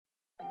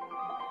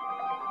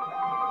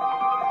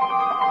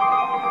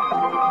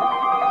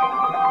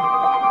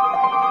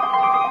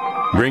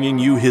bringing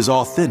you his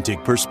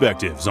authentic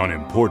perspectives on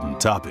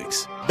important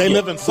topics. They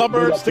live in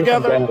suburbs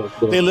together.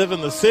 They live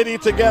in the city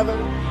together.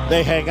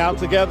 They hang out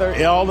together,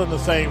 all in the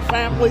same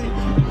family.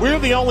 We're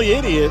the only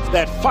idiots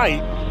that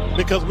fight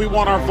because we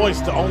want our voice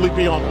to only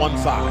be on one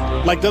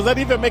side. Like, does that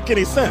even make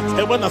any sense?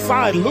 And when the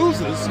side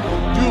loses,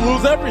 you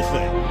lose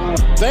everything.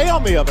 They,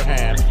 on the other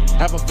hand,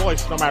 have a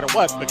voice no matter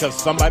what because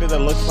somebody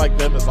that looks like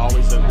them is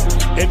always in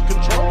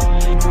control.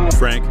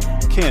 Frank,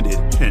 candid,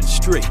 and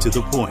straight to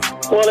the point.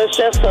 Well, it's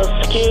just a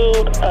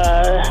skewed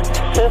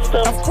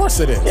system. Of course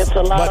it is. It's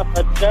a lot of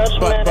a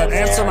judgment. But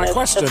answer my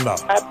question, though.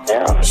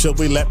 Should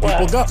we let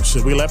people go?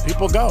 Should we let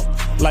people go?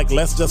 Like,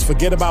 let's just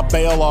forget about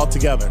bail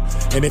altogether.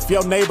 And if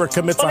your neighbor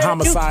commits a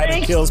homicide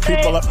and kills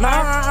people,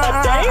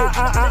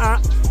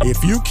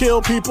 if you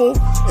kill people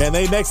and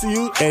they next to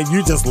you and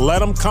you just let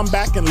them come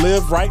back and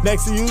live right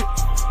next to you,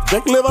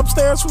 they can live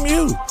upstairs from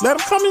you. Let them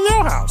come in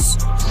your house.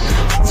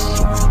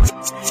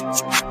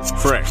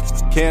 Frank,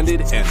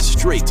 candid, and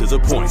straight to the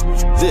point.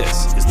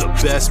 This is the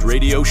best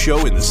radio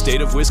show in the state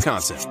of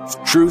Wisconsin.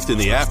 Truth in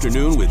the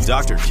Afternoon with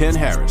Dr. Ken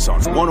Harris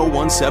on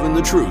 101.7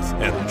 The Truth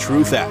and The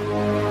Truth app.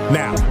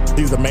 Now,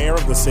 he's the mayor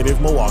of the city of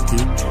Milwaukee.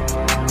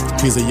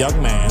 He's a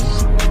young man.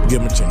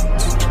 Give him a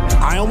chance.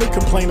 I only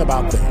complain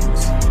about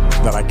things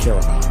that I care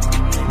about.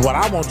 What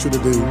I want you to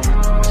do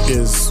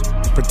is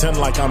pretend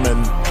like I'm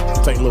in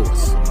St.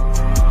 Louis.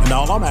 And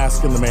all I'm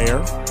asking the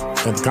mayor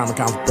and the Common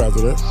Council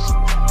president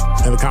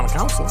and the Common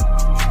Council,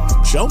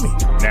 show me.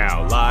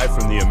 Now, live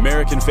from the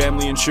American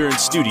Family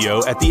Insurance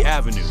Studio at the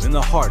Avenue in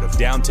the heart of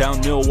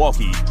downtown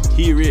Milwaukee,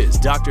 here is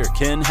Dr.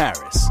 Ken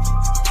Harris.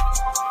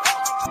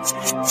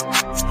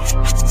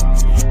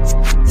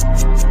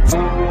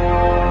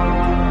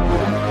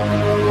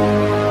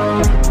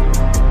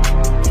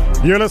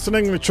 You're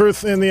listening to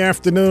Truth in the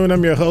Afternoon.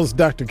 I'm your host,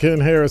 Dr. Ken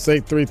Harris.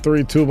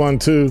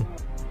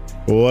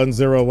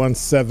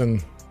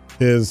 833-212-1017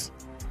 is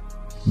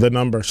the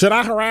number. Should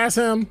I harass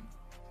him?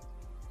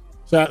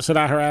 Should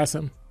I harass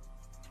him?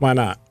 Why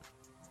not?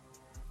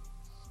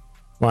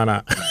 Why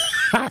not?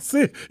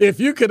 See,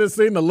 if you could have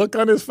seen the look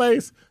on his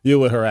face, you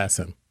would harass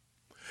him.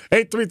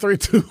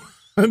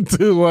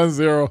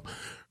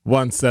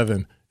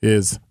 833-212-1017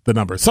 is the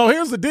number. So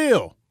here's the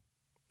deal.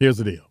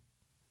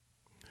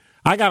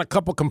 I got a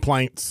couple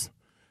complaints,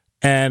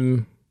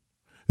 and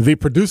the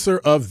producer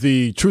of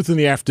the Truth in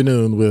the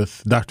Afternoon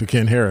with Dr.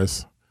 Ken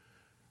Harris,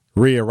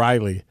 Rhea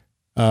Riley,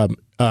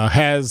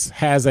 has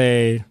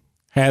a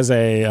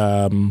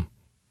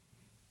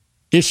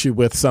issue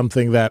with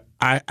something that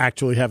I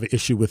actually have an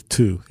issue with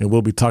too, and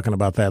we'll be talking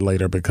about that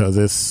later because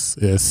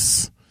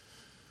it's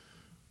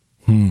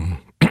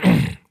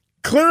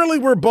clearly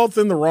we're both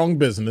in the wrong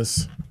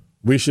business.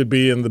 We should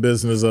be in the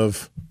business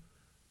of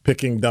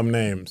picking dumb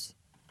names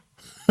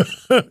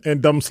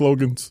and dumb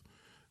slogans,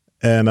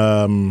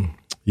 and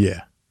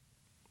yeah,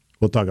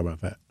 we'll talk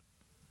about that.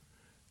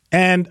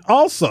 And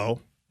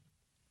also,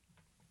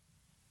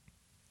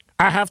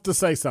 I have to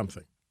say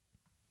something.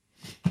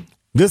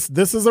 This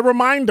is a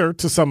reminder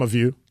to some of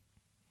you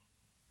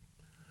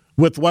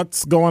with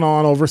what's going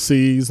on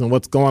overseas and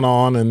what's going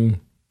on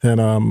in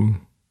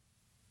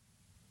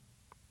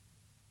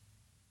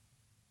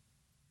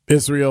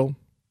Israel,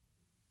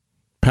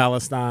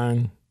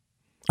 Palestine.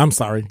 I'm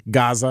sorry,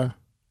 Gaza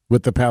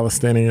with the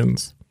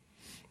Palestinians,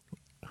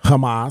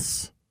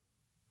 Hamas.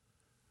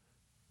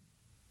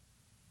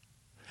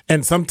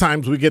 And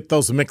sometimes we get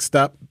those mixed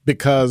up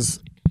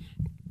because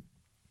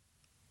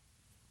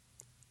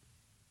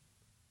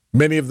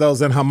many of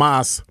those in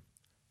Hamas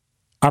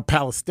are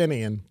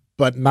Palestinian,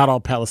 but not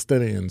all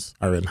Palestinians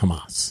are in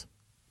Hamas.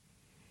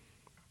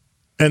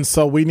 And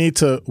so we need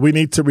to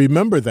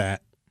remember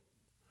that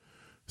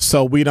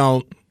so we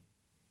don't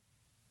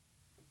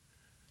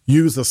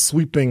use a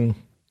sweeping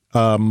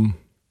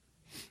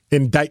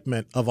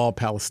indictment of all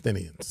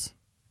Palestinians.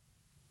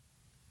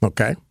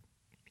 Okay?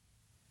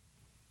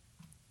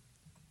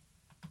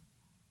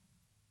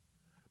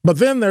 But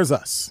then there's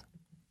us.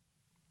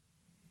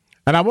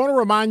 And I want to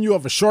remind you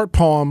of a short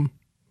poem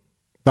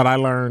that I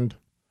learned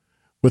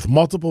with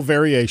multiple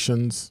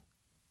variations,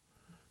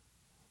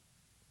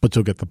 but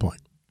you'll get the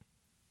point.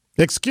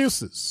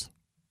 Excuses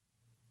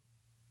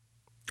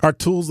are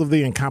tools of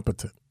the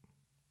incompetent,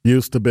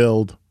 used to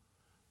build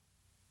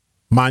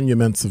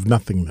monuments of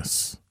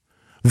nothingness.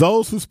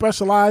 Those who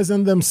specialize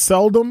in them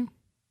seldom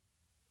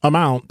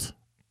amount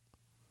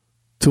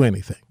to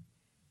anything.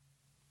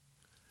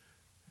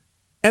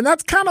 And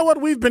that's kind of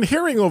what we've been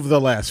hearing over the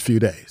last few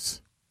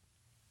days.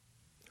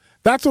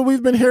 That's what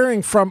we've been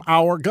hearing from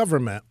our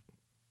government.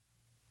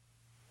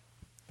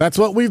 That's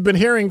what we've been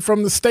hearing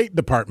from the State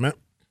Department.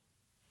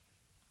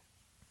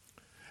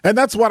 And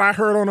that's what I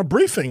heard on a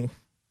briefing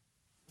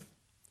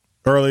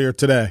earlier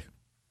today.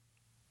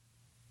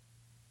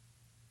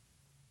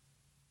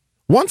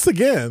 Once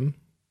again,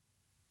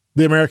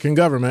 the American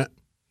government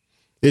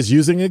is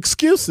using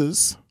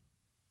excuses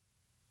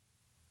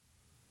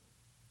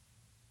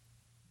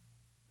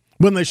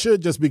when they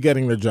should just be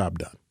getting their job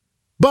done.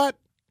 But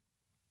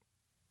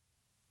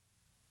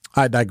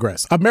I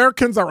digress.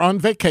 Americans are on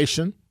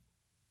vacation.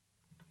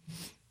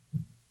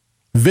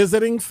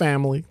 visiting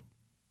family,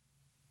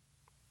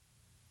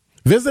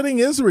 visiting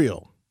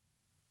Israel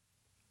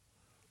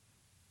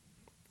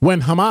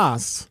when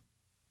Hamas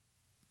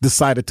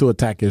decided to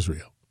attack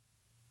Israel.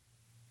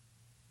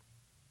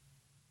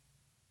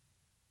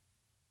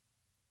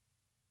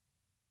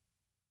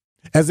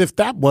 As if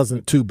that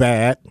wasn't too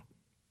bad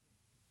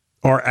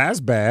or as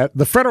bad,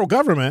 the federal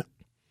government,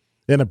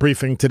 in a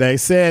briefing today,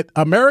 said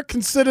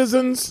American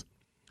citizens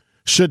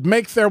should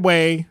make their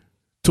way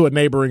to a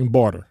neighboring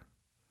border.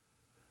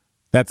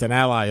 That's an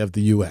ally of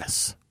the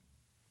U.S.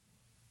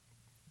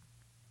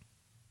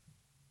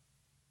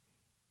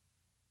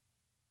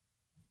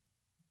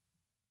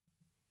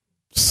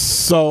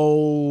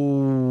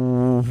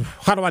 So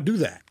how do I do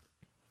that?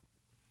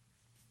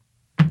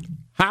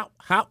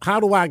 How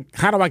do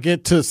I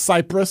get to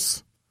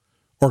Cyprus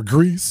or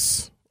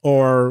Greece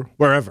or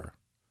wherever?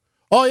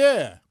 Oh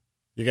yeah,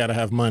 you got to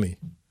have money.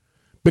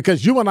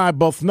 Because you and I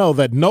both know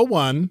that no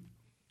one,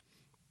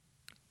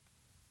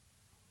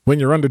 when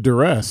you're under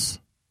duress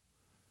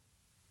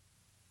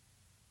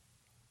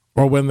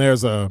or when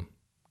there's a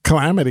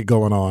calamity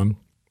going on,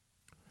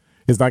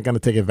 is not going to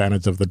take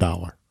advantage of the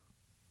dollar.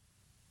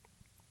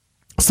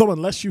 So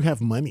unless you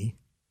have money,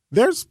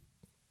 there's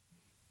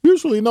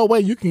usually no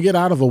way you can get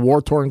out of a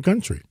war-torn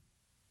country.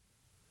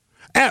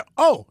 And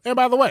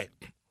by the way,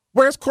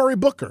 where's Cory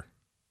Booker?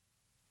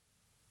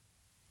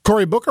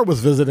 Cory Booker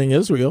was visiting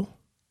Israel.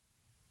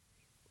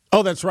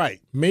 Oh, that's right.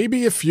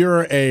 Maybe if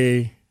you're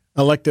a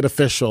elected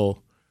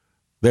official,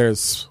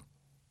 there's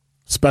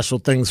special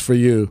things for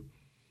you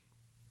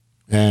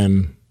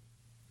and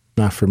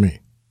not for me.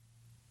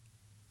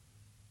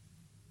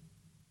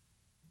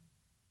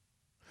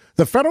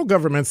 The federal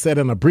government said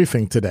in a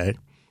briefing today,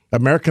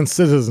 American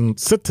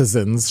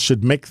citizens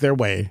should make their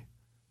way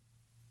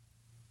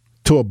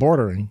to a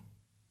bordering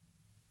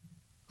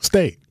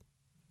state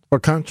or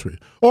country.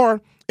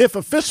 Or if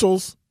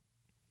officials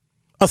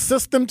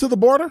assist them to the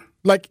border,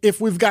 like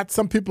if we've got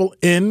some people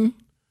in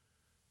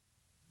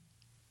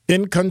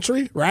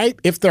country, right?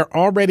 If they're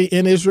already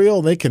in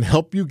Israel, they can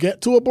help you get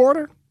to a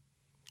border,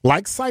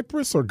 like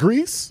Cyprus or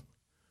Greece,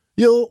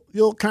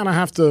 you'll kind of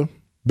have to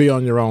be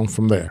on your own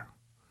from there.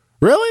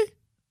 Really?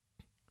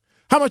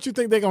 How much you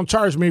think they're going to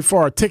charge me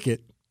for a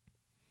ticket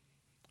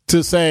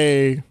to,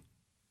 say,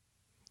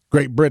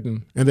 Great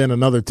Britain and then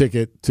another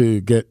ticket to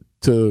get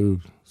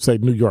to, say,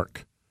 New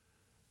York?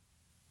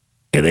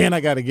 And then I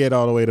got to get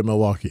all the way to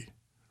Milwaukee,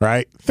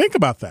 right? Think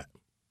about that.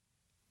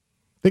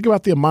 Think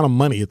about the amount of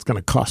money it's going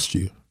to cost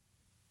you.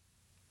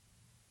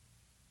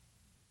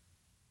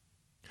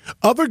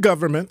 Other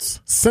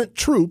governments sent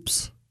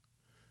troops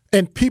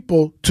and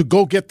people to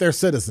go get their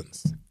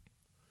citizens.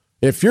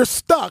 If you're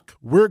stuck,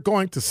 we're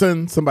going to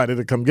send somebody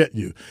to come get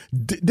you.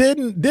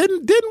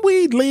 Didn't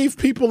we leave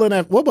people in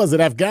what was it,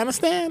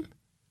 Afghanistan?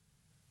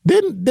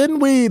 Didn't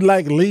we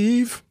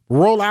leave,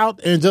 roll out,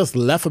 and just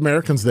left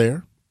Americans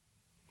there?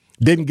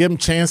 Didn't give them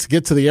a chance to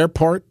get to the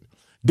airport.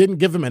 Didn't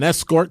give them an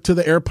escort to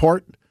the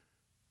airport.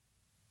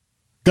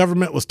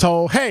 Government was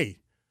told, hey,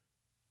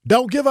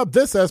 don't give up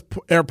this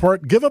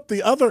airport, give up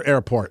the other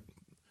airport.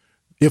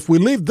 If we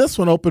leave this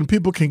one open,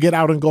 people can get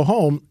out and go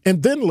home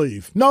and then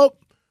leave. Nope.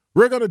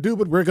 We're going to do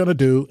what we're going to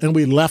do, and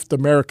we left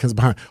Americans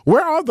behind.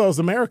 Where are those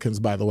Americans,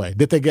 by the way?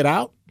 Did they get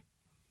out?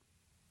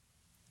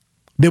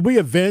 Did we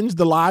avenge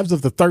the lives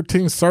of the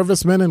 13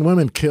 servicemen and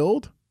women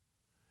killed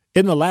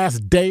in the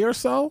last day or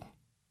so?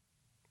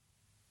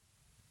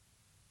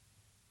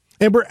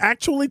 And we're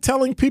actually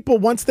telling people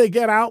once they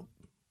get out,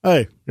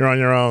 hey, you're on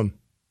your own.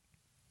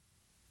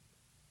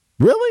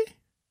 Really?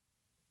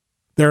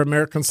 They're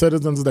American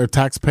citizens, they're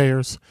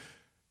taxpayers,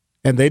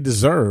 and they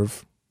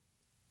deserve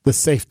the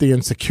safety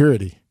and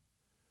security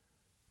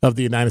of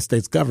the United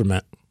States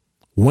government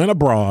when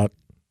abroad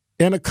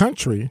in a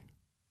country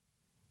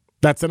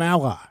that's an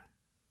ally.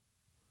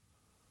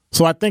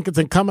 So I think it's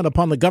incumbent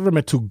upon the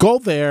government to go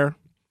there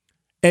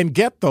and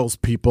get those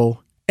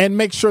people and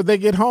make sure they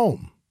get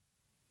home.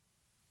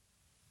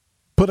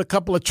 Put a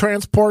couple of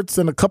transports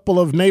in a couple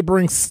of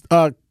neighboring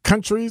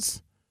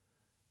countries,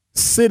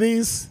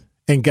 cities,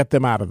 and get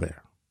them out of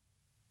there.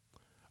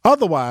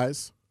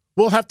 Otherwise,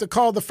 we'll have to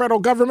call the federal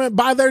government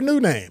by their new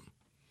name,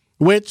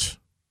 which,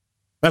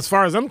 as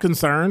far as I'm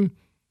concerned,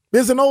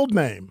 is an old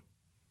name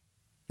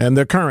and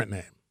their current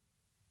name.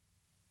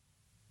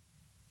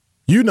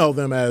 You know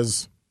them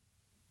as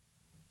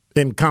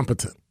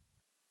incompetent.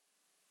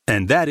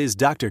 And that is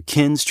Dr.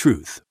 Ken's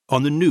Truth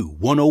on the new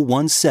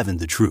 1017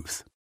 The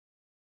Truth.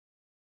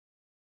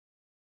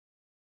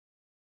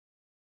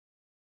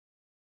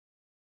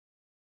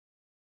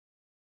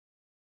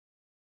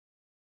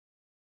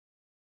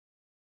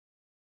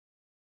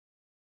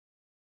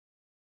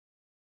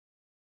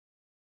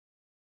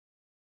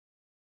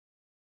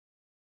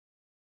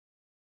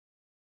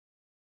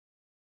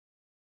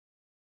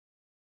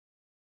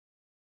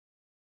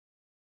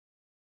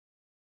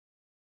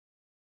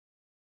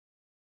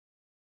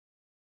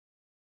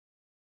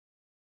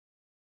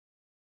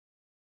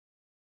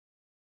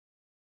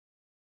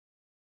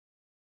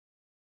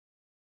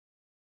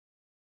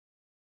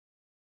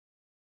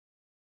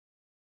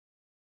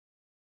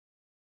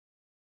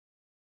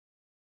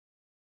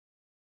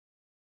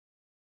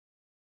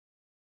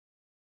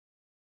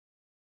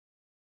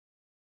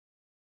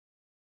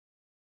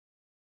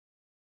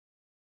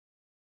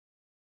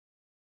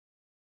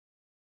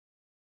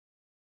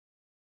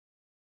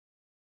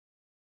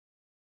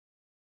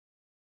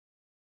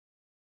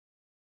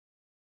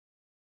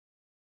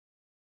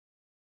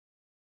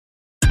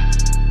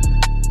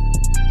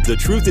 The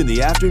Truth in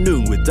the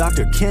Afternoon with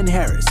Dr. Ken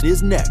Harris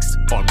is next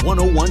on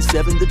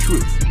 1017 The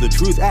Truth, The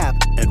Truth app,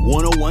 and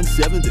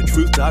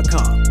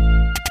 1017thetruth.com.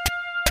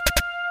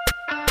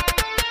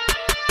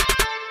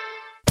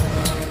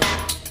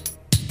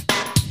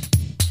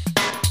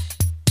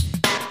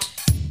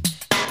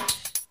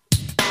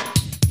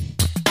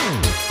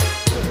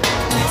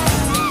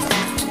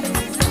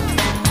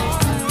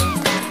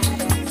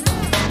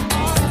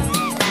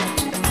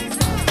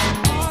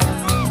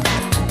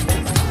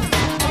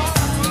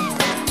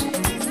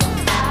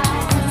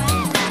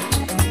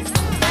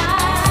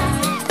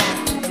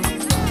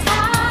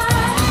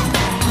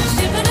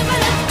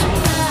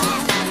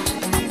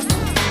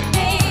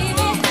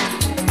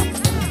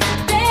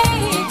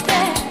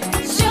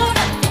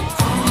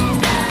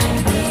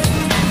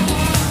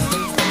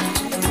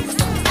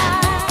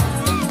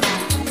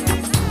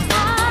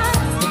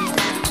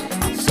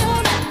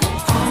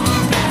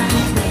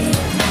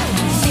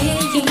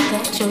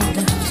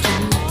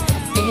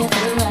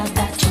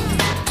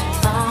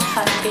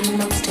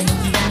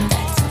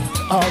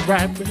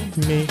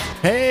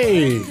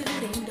 Hey.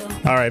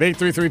 All right,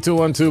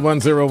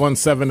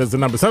 833-212-1017 is the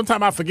number.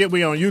 Sometimes I forget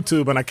we on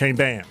YouTube and I can't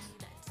dance.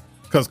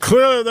 Because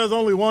clearly there's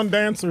only one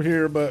dancer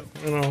here, but,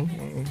 you know,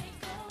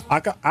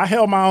 I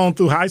held my own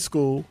through high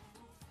school.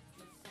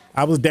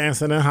 I was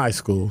dancing in high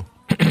school.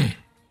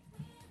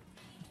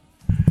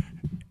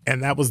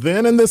 And that was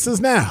then and this is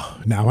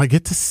now. Now I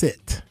get to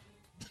sit.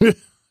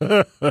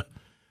 Yeah,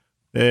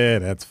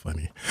 that's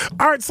funny.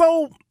 All right,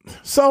 so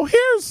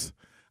here's,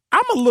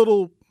 I'm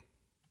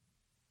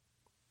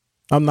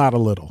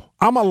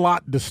a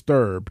lot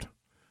disturbed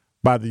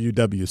by the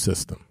UW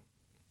system.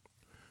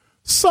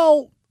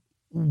 So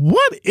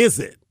what is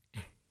it?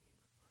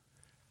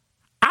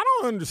 I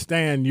don't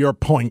understand your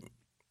point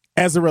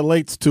as it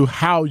relates to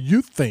how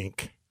you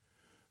think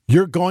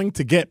you're going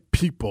to get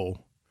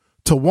people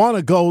to want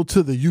to go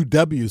to the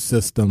UW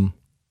system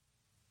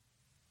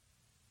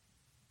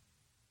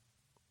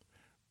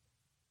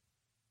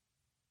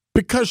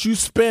because you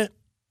spent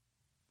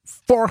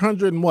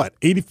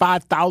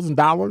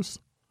 $485,000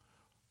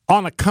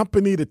 on a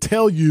company to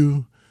tell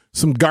you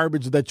some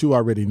garbage that you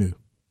already knew.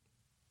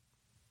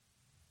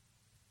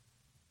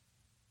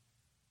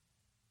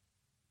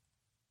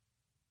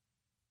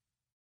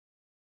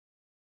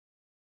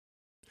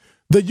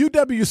 The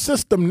UW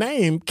system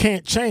name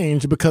can't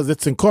change because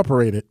it's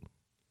incorporated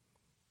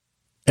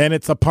and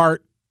it's a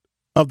part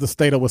of the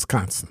state of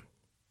Wisconsin.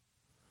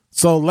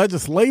 So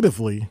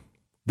legislatively,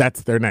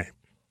 that's their name.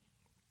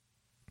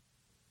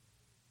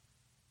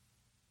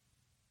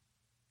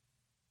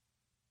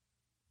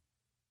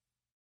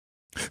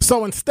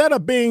 So instead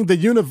of being the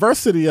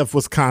University of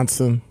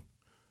Wisconsin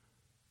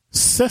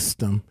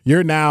system,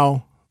 you're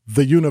now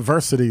the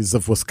Universities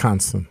of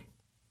Wisconsin.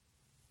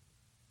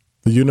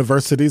 The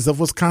Universities of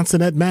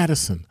Wisconsin at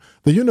Madison.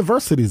 The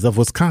Universities of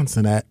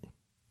Wisconsin at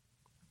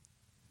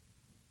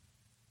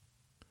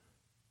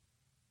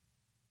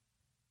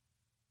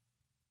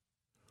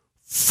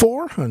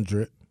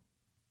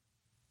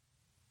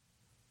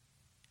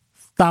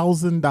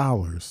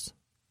 $400,000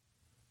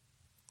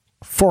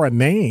 for a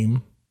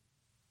name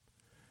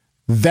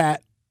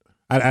that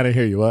I didn't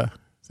hear you. What?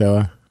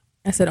 So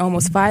I said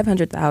almost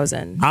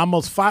 500,000.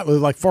 Almost five. It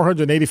was like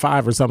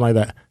 485 or something like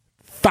that.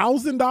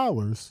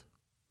 $1,000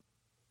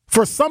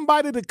 for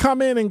somebody to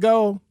come in and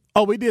go,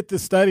 oh, we did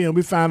this study and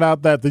we found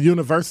out that the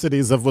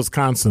Universities of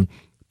Wisconsin,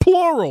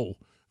 plural,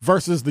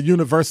 versus the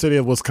University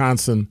of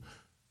Wisconsin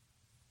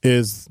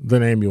is the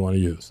name you want to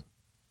use.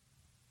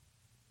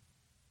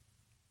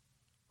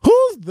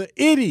 Who's the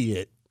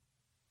idiot?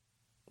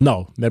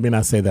 No, let me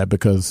not say that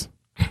because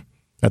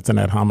that's an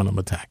ad hominem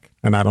attack,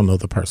 and I don't know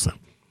the person.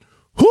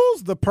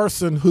 Who's the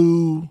person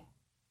who,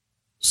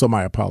 so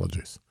my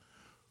apologies,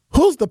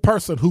 who's the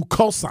person who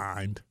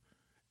co-signed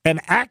and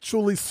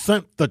actually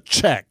sent the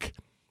check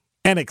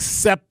and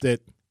accepted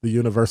the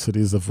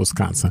Universities of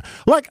Wisconsin?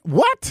 Like,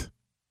 what?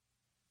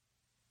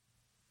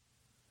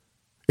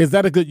 Is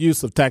that a good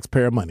use of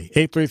taxpayer money?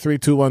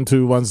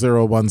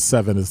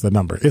 833-212-1017 is the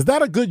number. Is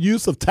that a good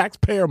use of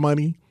taxpayer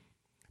money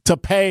to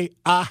pay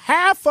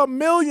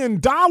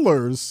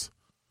 $500,000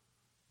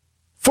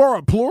 for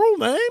a plural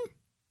name?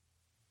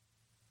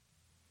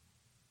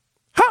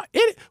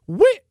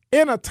 We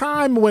in a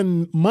time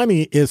when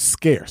money is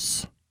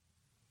scarce,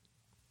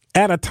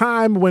 at a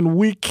time when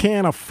we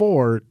can't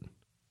afford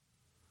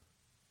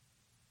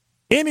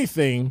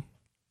anything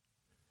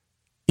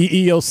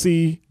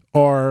EEOC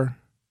or,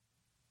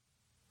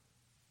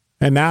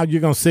 and now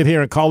you're going to sit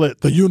here and call it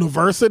the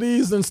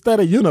universities instead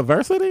of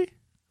university?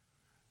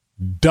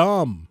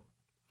 Dumb.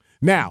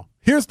 Now,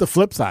 here's the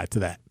flip side to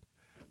that.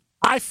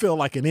 I feel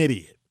like an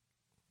idiot.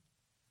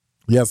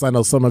 Yes, I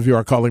know some of you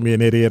are calling me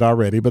an idiot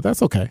already, but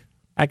that's okay.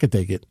 I can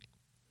take it.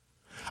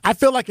 I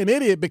feel like an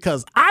idiot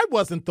because I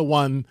wasn't the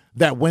one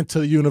that went to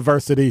the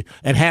university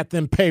and had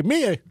them pay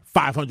me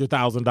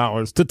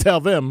 $500,000 to tell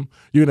them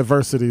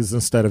universities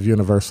instead of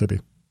university.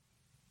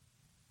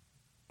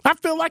 I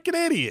feel like an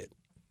idiot.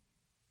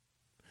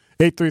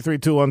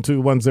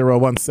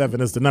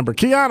 833-212-1017 is the number.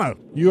 Kiana,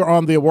 you're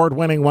on the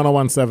award-winning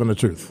 1017 The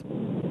Truth.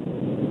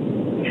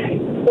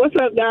 What's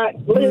up, Doc?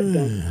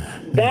 Listen,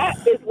 that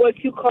is what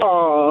you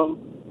call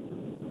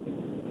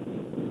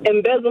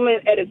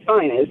embezzlement at its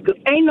finest.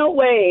 Because ain't no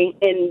way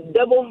in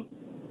double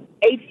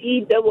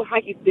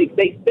hockey sticks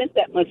they spent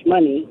that much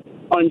money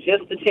on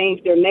just to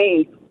change their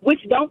names, which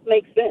don't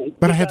make sense.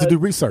 But I had to do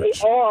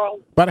research.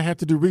 But I had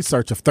to do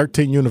research of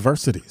 13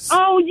 universities.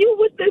 Oh, you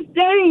with this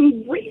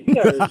dang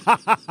research.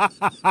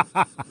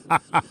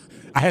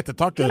 I had to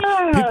talk to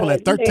people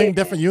at 13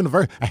 different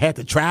universities. I had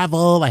to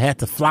travel. I had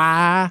to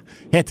fly.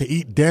 Had to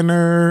eat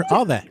dinner.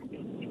 All that.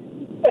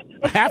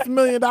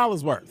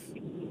 $500,000 worth.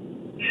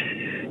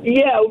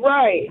 Yeah,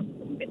 right.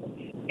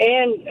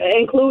 And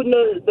including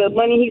the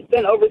money he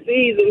spent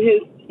overseas in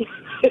his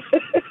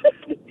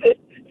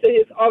to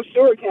his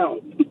offshore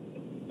account.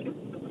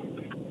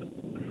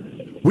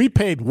 We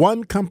paid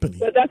one company.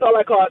 But that's all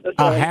I call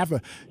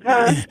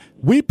it.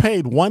 We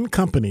paid one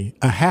company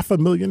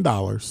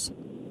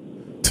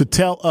 $500,000 to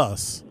tell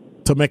us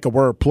to make a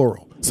word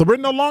plural. So we're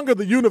no longer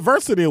the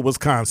University of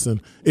Wisconsin.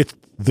 It's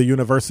the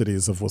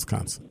Universities of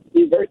Wisconsin.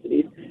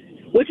 Universities,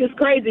 which is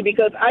crazy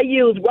because I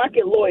use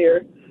Rocket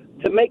Lawyer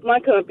to make my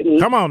company.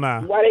 Come on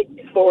now.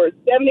 For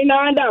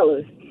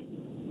 $79.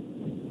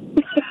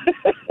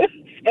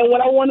 And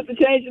when I wanted to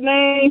change the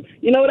name,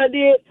 you know what I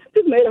did?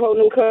 Just made a whole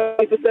new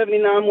company for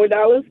 $79 more.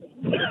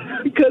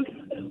 Because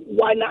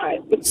why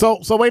not? So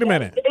wait a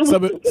minute.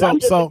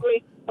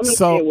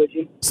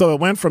 So it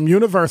went from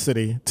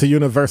university to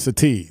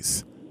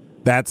universities.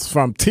 That's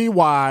from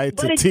TY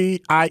to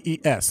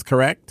TIES,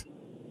 correct?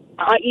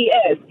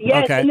 IES,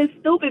 yes. Okay. And it's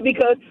stupid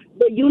because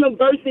the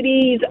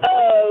universities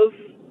of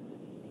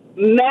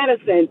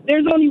Madison,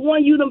 there's only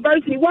one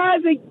university. Why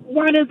does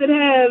it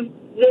have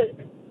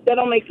that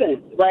don't make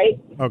sense, right?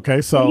 Okay,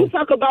 so when you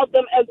talk about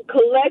them as a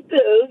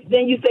collective,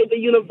 then you say the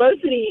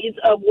universities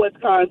of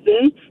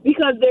Wisconsin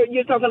because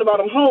you're talking about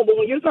them home. But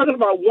when you're talking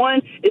about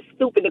one, it's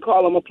stupid to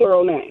call them a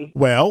plural name.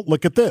 Well,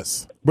 look at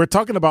this. We're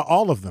talking about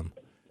all of them.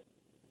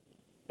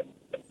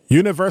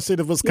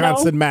 University of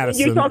Wisconsin,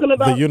 Madison. You're talking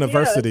about the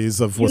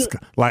universities of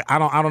Wisconsin. Like I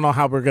don't know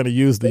how we're going to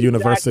use the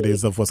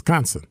universities of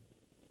Wisconsin.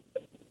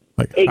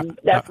 Like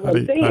that's what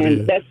I'm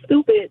saying. That's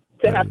stupid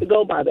to have to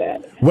go by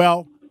that.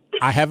 Well,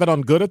 I have it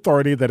on good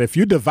authority that if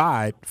you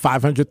divide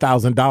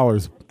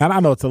 $500,000, and I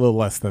know it's a little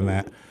less than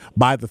that,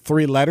 by the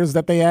 3 letters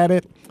that they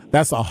added,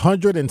 that's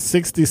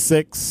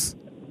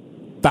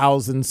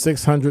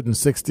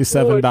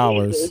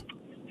 $166,667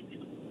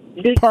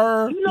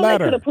 per letter. They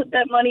could have put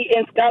that money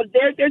in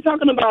scholarship. They're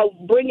talking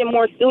about bringing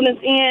more students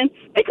in.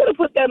 They could have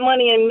put that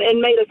money in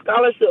and made a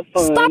scholarship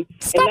fund.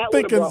 Stop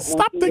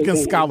thinking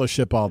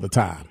scholarship all the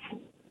time.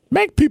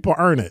 Make people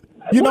earn it.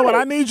 You know what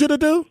I need you to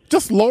do?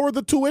 Just lower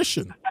the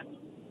tuition.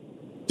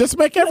 Just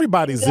make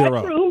everybody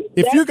zero. True.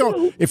 If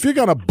you're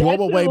gonna blow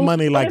away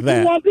money like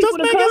that, just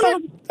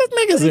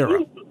make it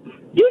zero.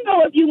 You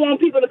know, if you want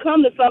people to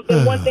come to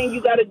something, one thing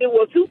you got to do,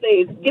 two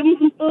things: give them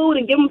some food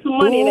and give them some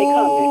money, and they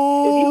come.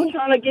 If you're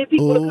trying to get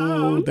people to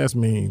come, that's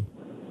mean.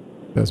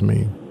 That's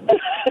mean.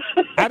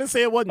 I didn't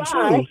say it wasn't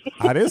true.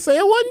 I didn't say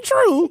it wasn't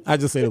true. I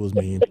just said it was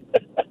mean.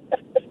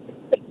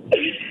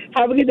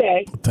 Have a good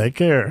day. Take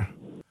care.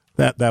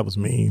 That was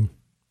mean.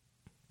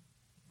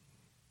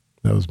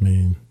 That was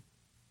mean.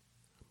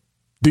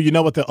 Do you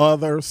know what the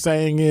other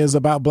saying is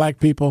about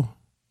black people?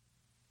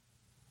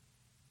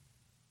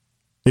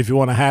 If you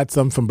want to hide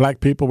something from black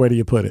people, where do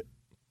you put it?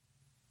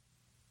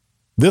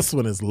 This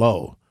one is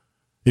low.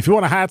 If you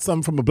want to hide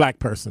something from a black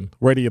person,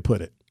 where do you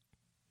put it?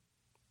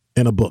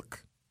 In a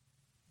book.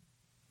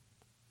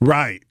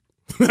 Right.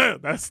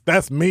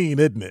 That's mean,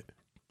 isn't it?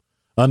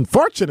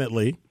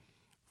 Unfortunately,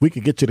 we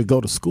could get you to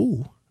go to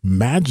school.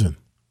 Imagine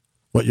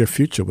what your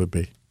future would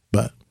be.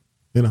 But,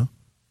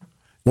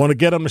 want to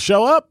get them to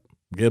show up?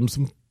 Give them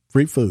some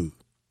free food.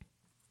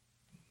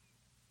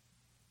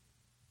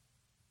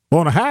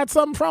 Want to hide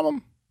something from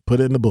them? Put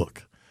it in the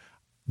book.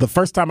 The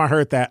first time I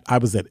heard that, I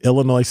was at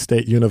Illinois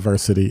State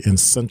University in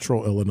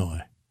Central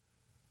Illinois.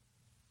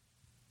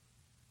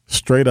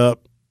 Straight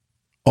up,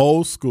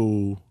 old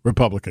school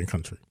Republican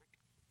country.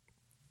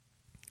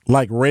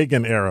 Like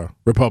Reagan era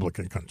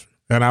Republican country.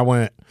 And I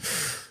went,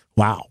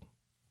 wow,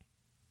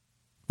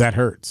 that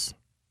hurts.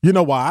 You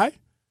know why?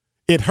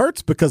 It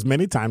hurts because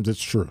many times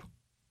it's true.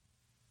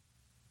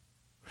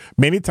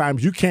 Many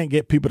times you can't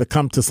get people to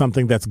come to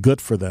something that's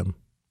good for them.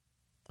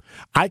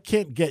 I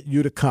can't get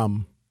you to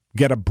come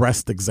get a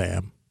breast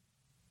exam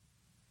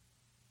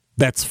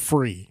that's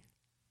free.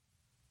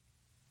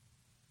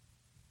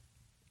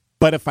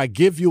 But if I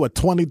give you a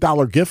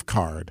 $20 gift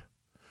card,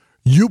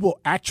 you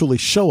will actually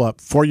show up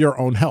for your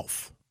own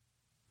health.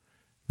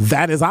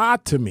 That is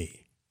odd to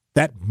me.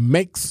 That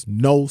makes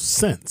no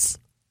sense.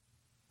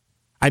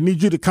 I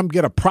need you to come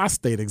get a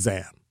prostate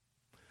exam.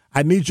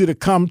 I need you to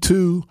come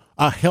to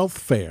a health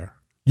fair.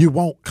 You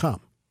won't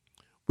come.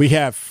 We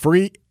have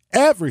free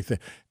everything.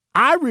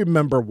 I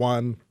remember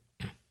one,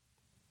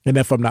 and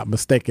if I'm not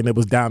mistaken, it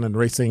was down in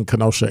Racine,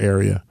 Kenosha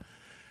area.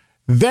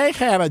 They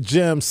had a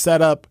gym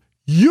set up.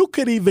 You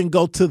could even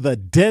go to the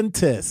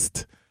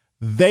dentist.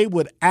 They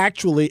would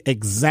actually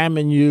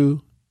examine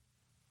you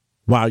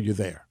while you're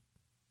there.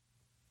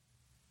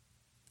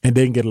 And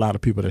didn't get a lot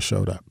of people that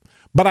showed up.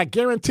 But I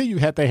guarantee you,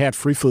 had they had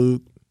free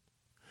food,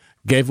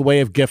 gave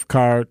away a gift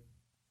card,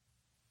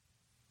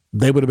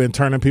 they would have been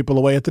turning people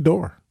away at the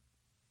door.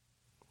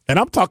 And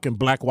I'm talking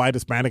black, white,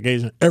 Hispanic,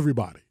 Asian,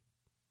 everybody.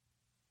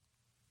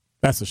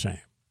 That's a shame.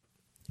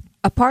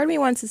 A part of me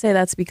wants to say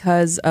that's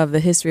because of the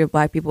history of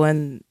black people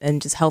and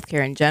just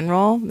healthcare in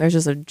general. There's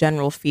just a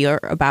general fear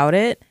about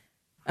it.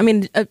 I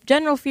mean, a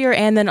general fear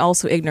and then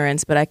also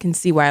ignorance, but I can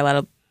see why a lot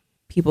of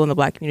people in the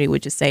black community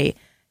would just say,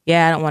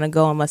 yeah, I don't want to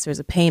go unless there's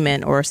a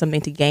payment or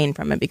something to gain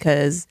from it,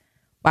 because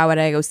why would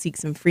I go seek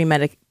some free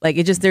like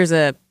it just,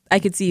 I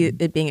could see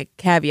it being a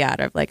caveat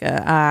of like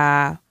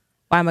why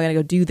am I going to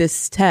go do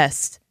this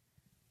test?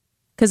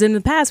 Because in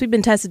the past, we've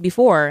been tested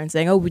before and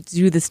saying, oh, we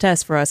do this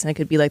test for us. And it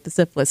could be like the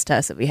syphilis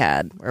test that we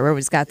had where we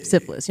just got the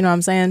syphilis. You know what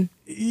I'm saying?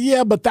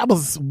 Yeah, but that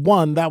was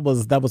one. That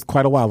was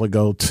quite a while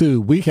ago,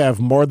 too. We have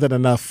more than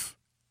enough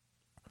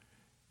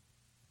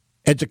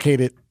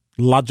educated,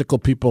 logical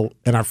people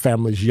in our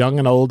families, young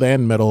and old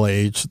and middle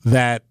aged,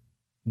 that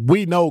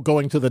we know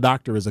going to the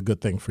doctor is a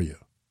good thing for you.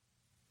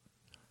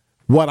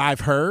 What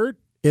I've heard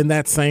in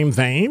that same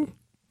vein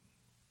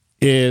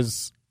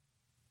is,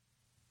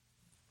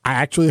 I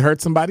actually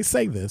heard somebody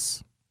say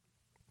this: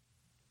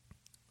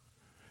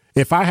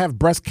 if I have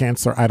breast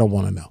cancer, I don't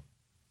want to know.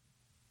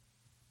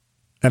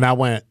 And I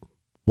went,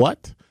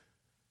 what?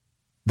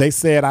 They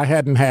said I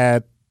hadn't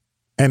had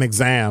an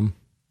exam.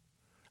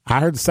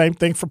 I heard the same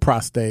thing for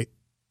prostate,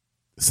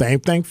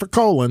 same thing for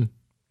colon.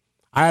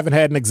 I haven't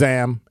had an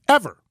exam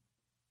ever.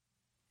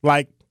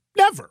 Like,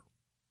 never.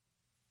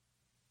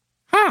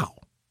 How?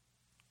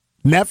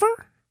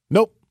 Never?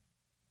 Nope.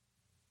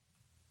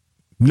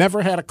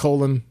 Never had a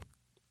colon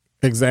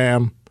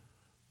exam,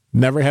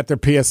 never had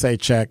their PSA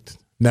checked,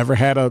 never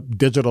had a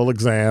digital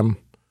exam,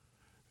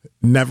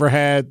 never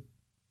had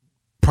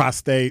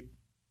prostate,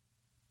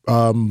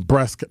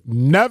 breast,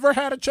 never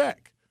had a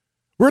check.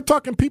 We're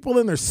talking people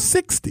in their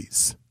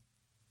 60s.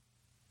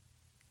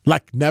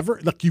 Like never,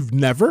 like you've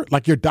never,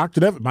 like your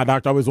doctor never. My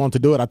doctor always wanted to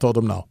do it. I told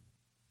him no.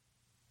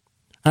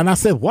 And I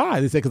said, why?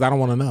 They said, because I don't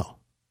want to know.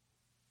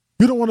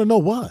 You don't want to know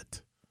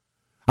what?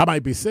 I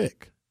might be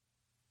sick.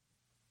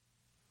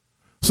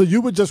 So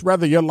you would just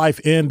rather your life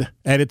end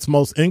at its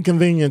most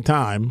inconvenient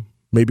time,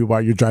 maybe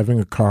while you're driving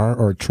a car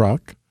or a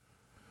truck,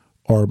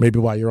 or maybe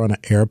while you're on an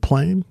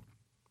airplane,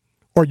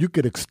 or you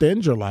could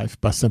extend your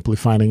life by simply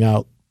finding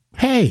out,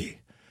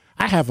 hey,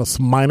 I have a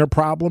minor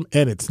problem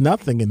and it's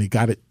nothing, and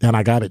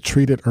I got it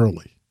treated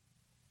early.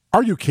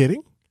 Are you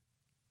kidding?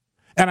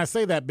 And I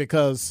say that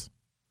because,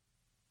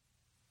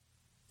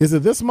 is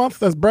it this month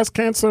that's breast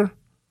cancer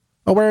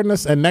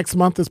awareness and next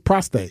month is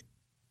prostate?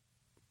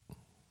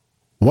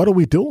 What are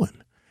we doing?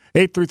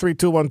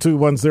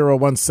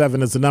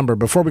 833-212-1017 is the number.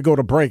 Before we go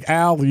to break,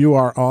 Al, you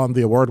are on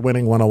the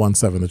award-winning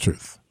 1017 The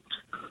Truth.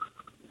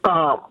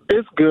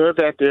 It's good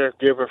that they're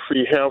giving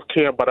free health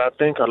care, but I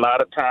think a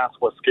lot of times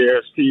what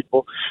scares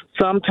people,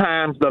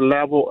 sometimes the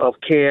level of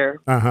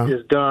care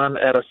is done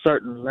at a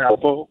certain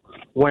level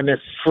when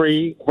it's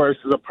free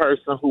versus a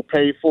person who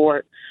paid for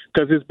it.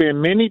 Because there's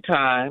been many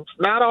times,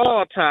 not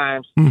all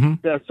times,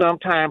 that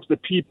sometimes the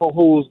people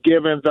who's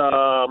given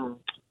the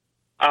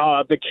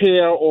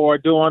care or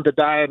doing the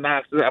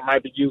diagnosis, I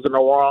might be using the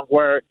wrong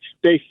word,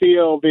 they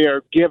feel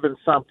they're giving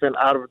something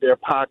out of their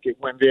pocket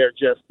when they're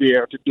just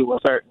there to do a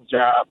certain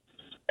job.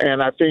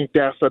 And I think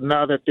that's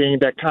another thing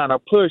that kind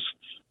of pushed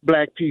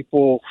black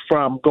people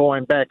from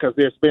going back, because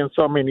there's been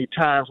so many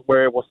times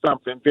where it was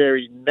something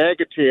very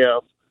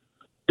negative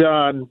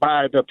done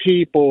by the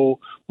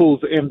people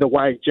who's in the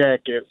white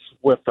jackets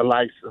with the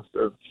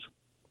licenses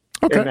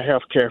in the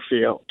healthcare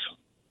field.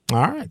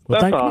 All right. Well,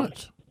 thank you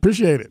much.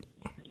 Appreciate it.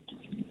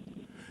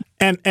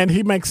 And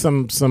he makes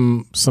some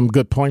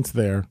good points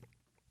there.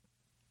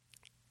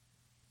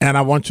 And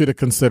I want you to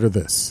consider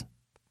this.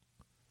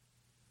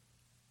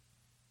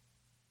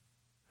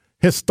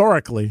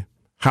 Historically,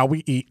 how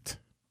we eat,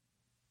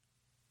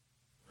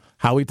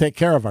 how we take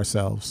care of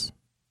ourselves,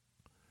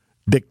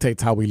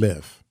 dictates how we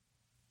live.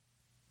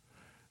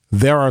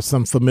 There are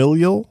some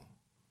familial,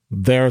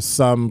 there are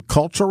some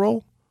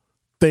cultural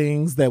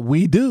things that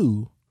we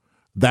do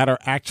that are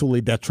actually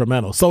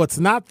detrimental. So it's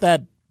not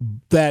that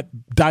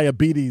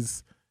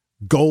diabetes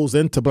goes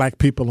into black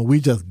people and we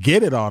just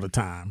get it all the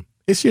time.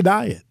 It's your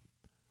diet.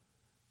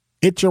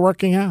 It's your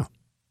working out.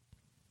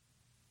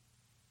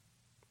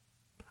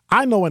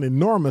 I know an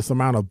enormous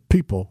amount of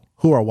people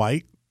who are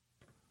white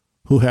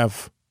who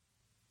have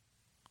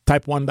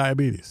type 1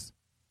 diabetes.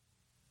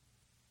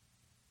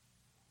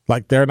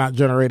 Like they're not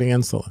generating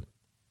insulin.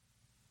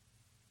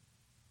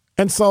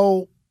 And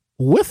so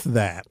with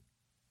that,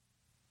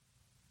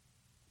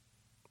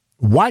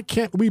 why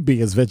can't we be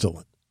as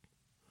vigilant?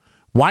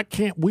 Why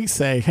can't we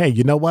say, hey,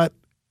 you know what?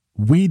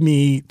 We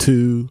need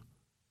to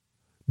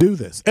do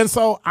this. And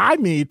so I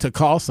need to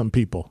call some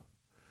people,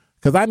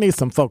 because I need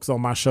some folks on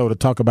my show to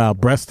talk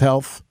about breast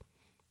health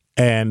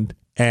and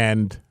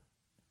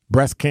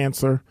breast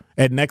cancer.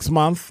 And next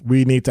month,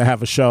 we need to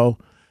have a show.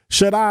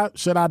 Should I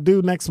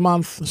do next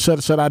month?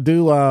 Should I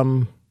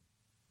do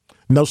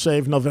No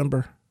Shave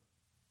November?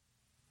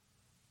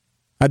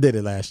 I did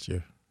it last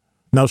year.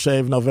 No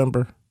Shave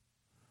November.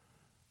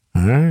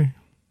 All right.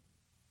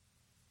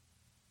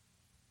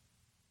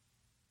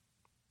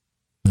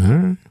 All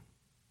right.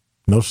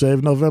 No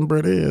Shave November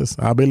it is.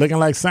 I'll be looking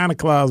like Santa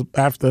Claus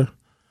after.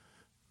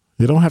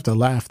 You don't have to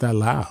laugh that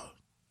loud.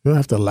 You don't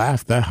have to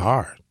laugh that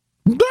hard.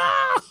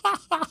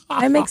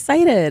 I'm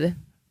excited.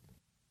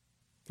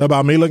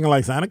 About me looking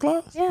like Santa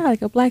Claus? Yeah,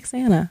 like a black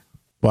Santa.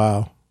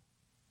 Wow.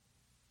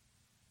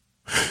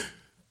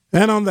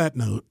 And on that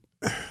note.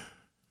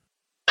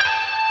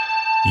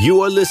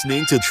 You are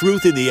listening to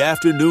Truth in the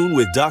Afternoon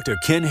with Dr.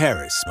 Ken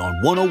Harris on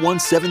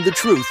 1017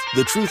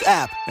 The Truth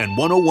app, and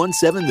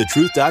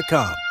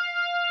 1017thetruth.com.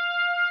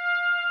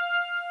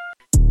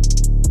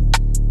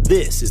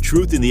 This is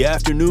Truth in the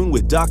Afternoon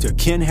with Dr.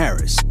 Ken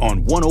Harris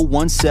on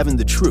 1017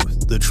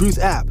 The Truth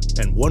app,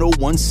 and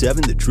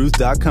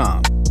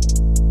 1017thetruth.com.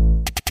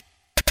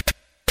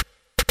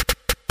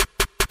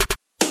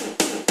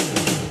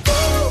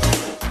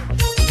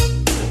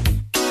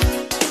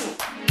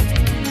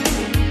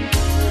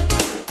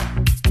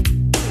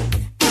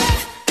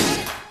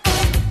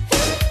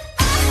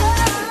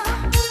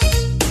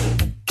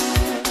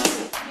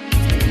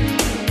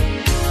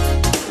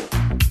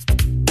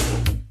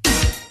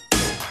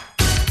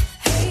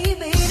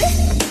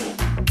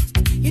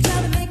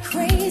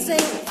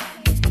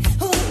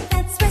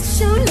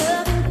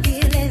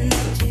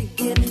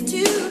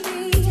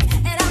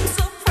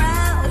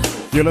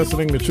 You're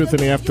listening to Truth in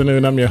the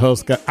Afternoon. I'm your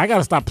host. I got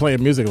to stop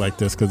playing music like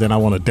this because then I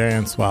want to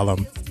dance while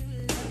I'm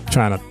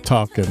trying to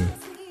talk and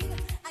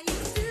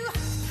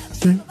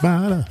think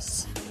about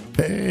us.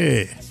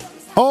 Hey,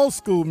 old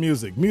school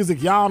music.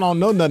 Music y'all don't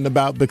know nothing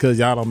about because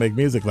y'all don't make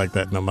music like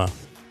that no more.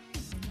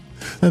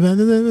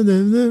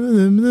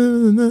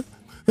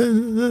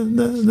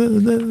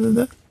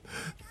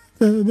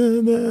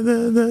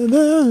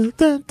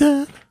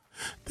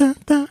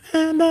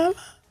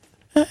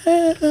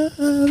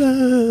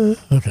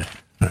 Okay.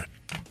 All right.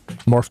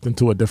 Morphed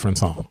into a different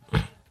song.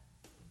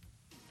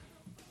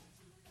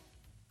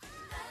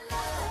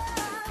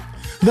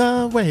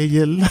 The way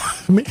you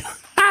love me.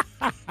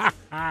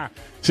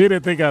 She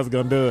didn't think I was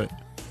going to do it.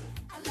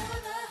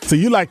 So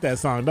you like that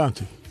song, don't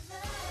you?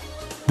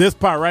 This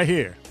part right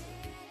here.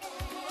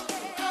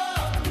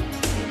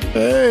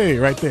 Hey,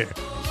 right there.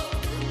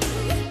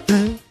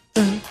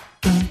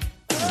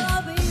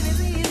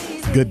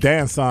 Good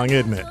dance song,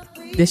 isn't it?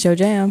 This your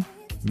jam?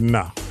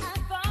 No.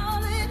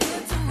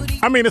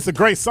 I mean, it's a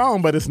great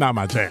song, but it's not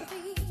my jam.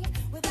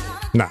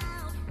 No.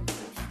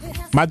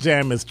 My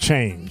jam is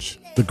Change,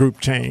 the group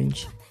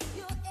Change.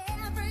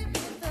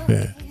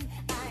 Yeah.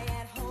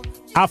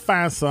 I'll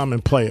find some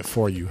and play it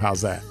for you.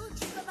 How's that?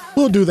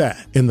 We'll do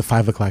that in the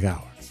 5 o'clock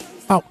hour.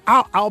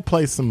 I'll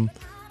play some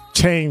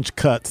Change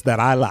cuts that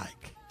I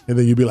like. And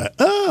then you'll be like,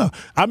 oh,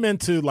 I'm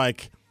into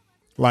like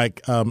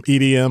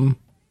EDM,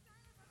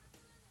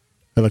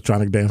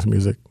 electronic dance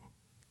music.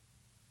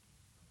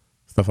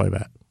 Stuff like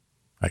that.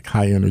 Like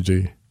high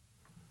energy.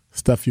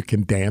 Stuff you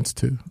can dance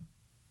to.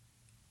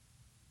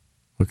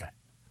 Okay.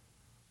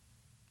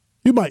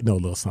 You might know a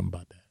little something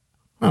about that.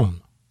 I don't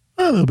know.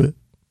 A little bit.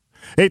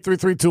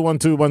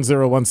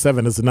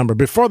 833-212-1017 is the number.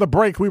 Before the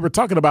break, we were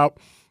talking about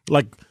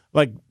like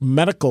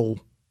medical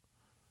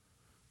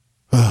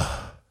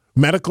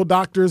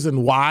doctors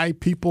and why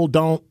people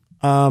don't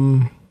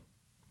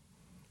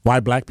why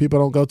black people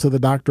don't go to the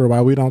doctor, or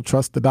why we don't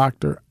trust the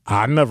doctor.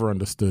 I never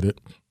understood it.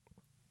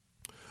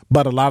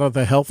 But a lot of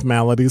the health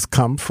maladies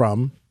come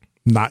from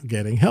not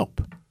getting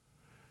help.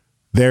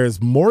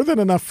 There's more than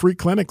enough free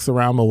clinics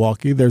around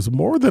Milwaukee. There's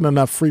more than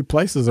enough free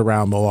places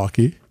around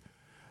Milwaukee.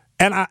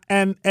 And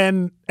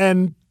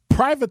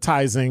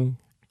privatizing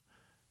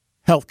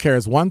healthcare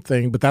is one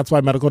thing, but that's why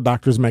medical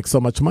doctors make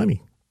so much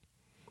money.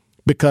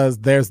 Because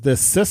there's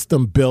this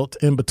system built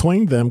in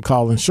between them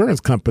called insurance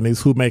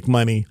companies who make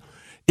money.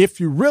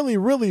 If you really,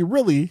 really,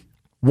 really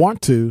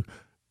want to,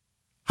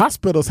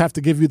 hospitals have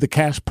to give you the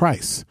cash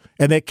price.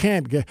 And they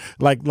can't get,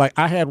 like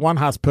I had one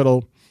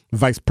hospital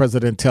vice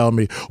president tell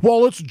me,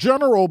 well, it's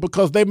general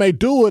because they may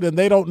do it and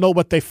they don't know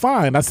what they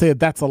find. I said,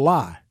 that's a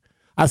lie.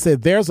 I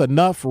said, there's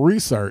enough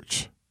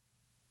research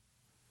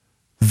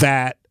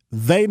that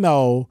they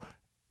know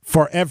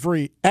for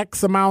every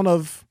X amount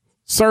of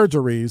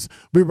surgeries,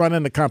 we run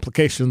into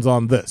complications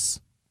on this.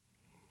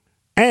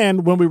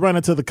 And when we run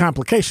into the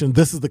complication,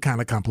 this is the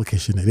kind of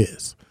complication it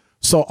is.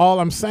 So all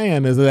I'm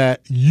saying is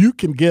that you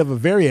can give a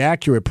very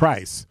accurate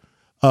price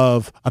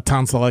of a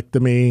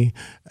tonsillectomy,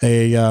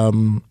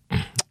 trying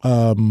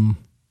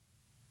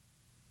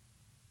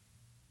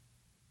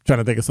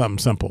to think of something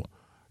simple.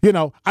 You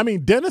know, I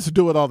mean, dentists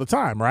do it all the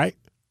time, right?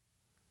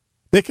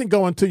 They can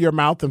go into your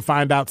mouth and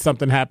find out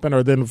something happened,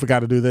 or then forgot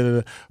to do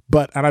that.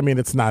 But, and I mean,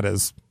 it's not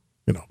as,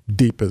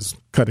 deep as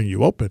cutting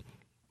you open.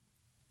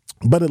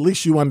 But at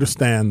least you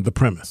understand the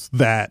premise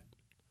that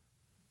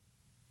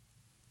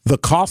the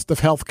cost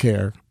of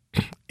healthcare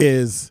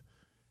is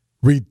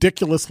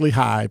ridiculously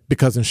high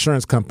because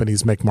insurance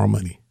companies make more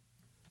money.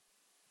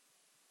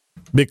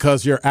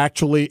 Because you're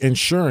actually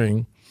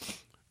ensuring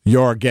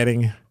you're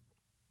getting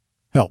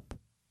help.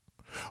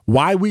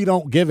 Why we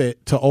don't give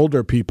it to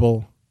older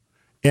people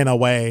in a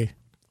way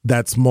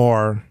that's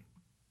more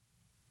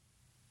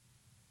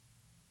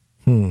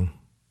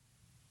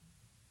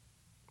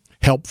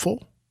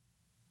helpful?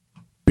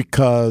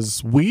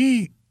 Because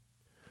we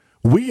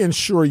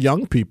insure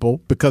young people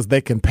because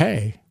they can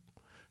pay,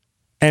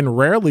 and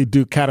rarely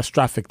do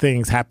catastrophic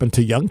things happen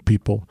to young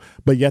people,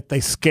 but yet they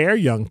scare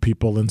young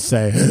people and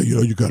say, hey,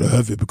 you got to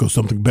have it because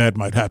something bad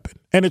might happen.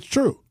 And it's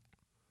true.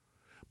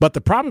 But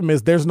the problem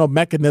is there's no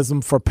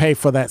mechanism for pay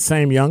for that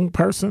same young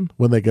person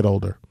when they get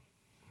older.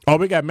 Oh,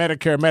 we got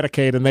Medicare,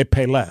 Medicaid, and they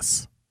pay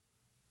less.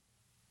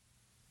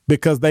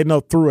 Because they know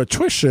through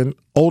attrition,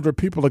 older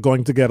people are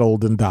going to get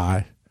old and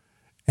die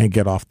and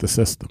get off the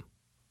system.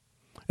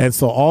 And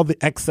so all the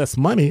excess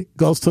money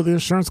goes to the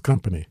insurance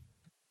company.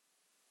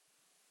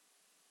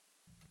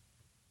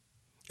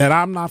 And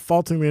I'm not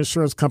faulting the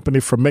insurance company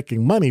for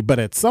making money, but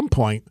at some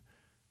point,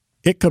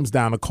 it comes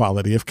down to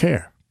quality of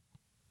care.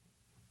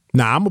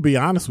 Now, I'm going to be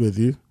honest with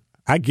you.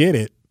 I get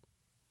it.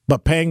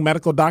 But paying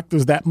medical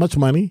doctors that much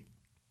money,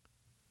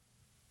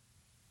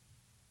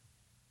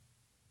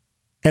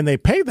 and they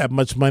pay that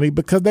much money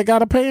because they got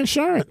to pay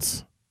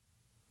insurance,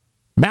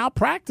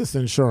 malpractice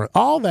insurance,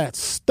 all that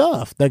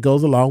stuff that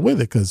goes along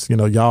with it because,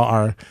 y'all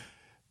are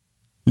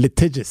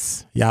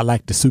litigious. Y'all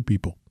like to sue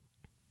people.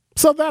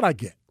 So that I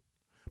get.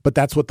 But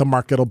that's what the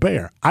market will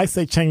bear. I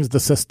say change the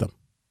system.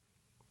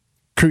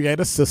 Create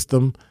a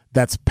system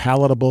that's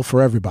palatable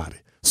for everybody.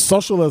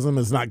 Socialism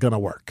is not going to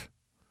work.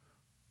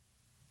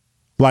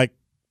 Like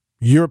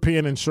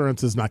European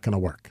insurance is not going to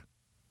work.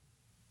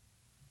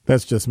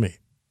 That's just me.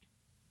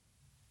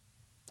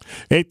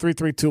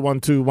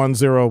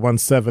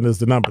 833-212-1017 is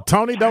the number.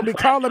 Tony, don't be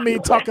calling me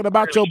talking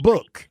about your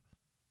book.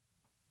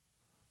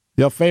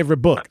 Your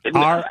favorite book.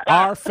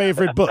 Our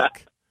favorite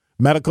book.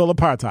 Medical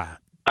Apartheid.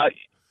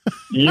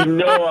 You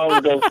know I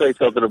was going to say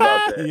something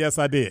about that. Yes,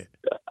 I did.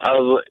 I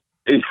was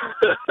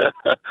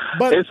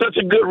but it's such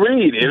a good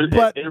read.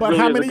 But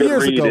how many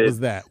years ago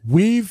was that?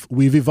 We've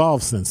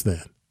evolved since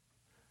then.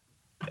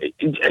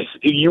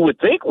 You would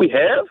think we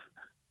have,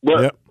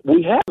 but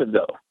we haven't,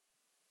 though.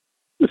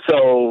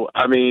 So,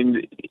 I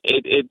mean,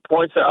 it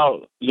points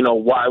out,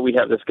 why we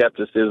have the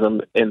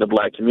skepticism in the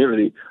Black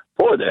community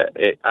for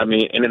that.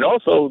 And it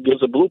also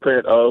gives a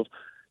blueprint of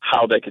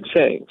how they can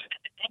change.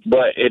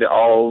 But it's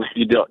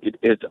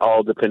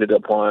all dependent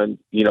upon,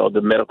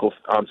 the medical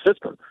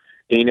system.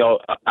 And,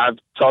 I've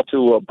talked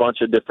to a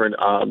bunch of different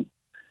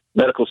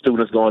medical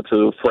students going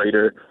to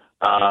Freighter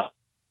to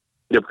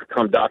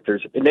become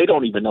doctors, and they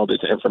don't even know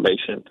this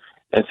information.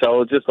 And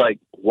so it's just like,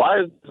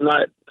 why is it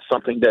not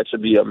something that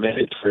should be a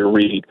mandatory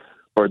read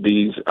for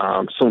these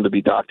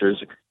soon-to-be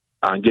doctors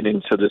getting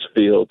into this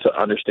field to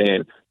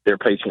understand their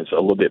patients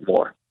a little bit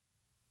more?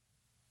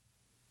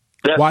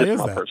 That's why just is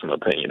my that? Personal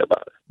opinion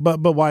about it.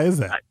 But why is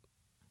that?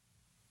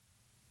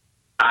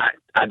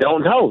 I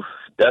don't know.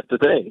 That's the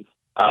thing.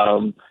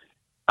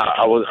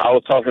 I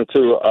was talking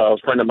to a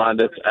friend of mine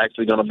that's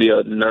actually going to be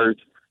a nurse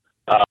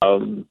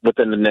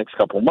within the next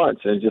couple of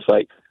months, and just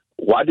like,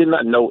 why didn't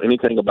I know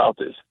anything about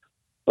this?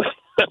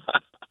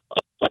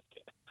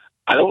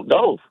 I don't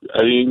know.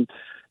 I mean,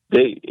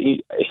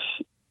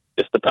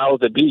 it's the powers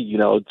that be,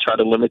 try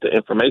to limit the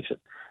information,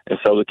 and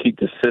so to keep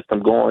the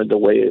system going the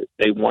way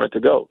they want it to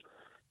go.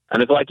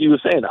 And it's like you were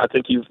saying, I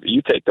think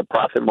you take the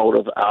profit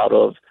motive out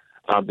of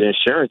the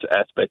insurance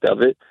aspect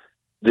of it,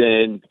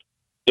 then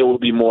it will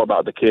be more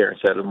about the care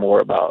instead of more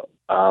about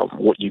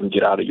what you can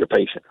get out of your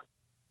patient.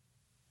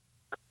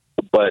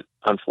 But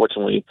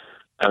unfortunately,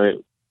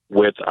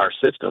 with our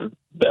system,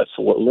 that's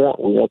what we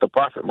want. We want the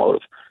profit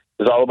motive.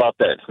 It's all about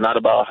that. It's not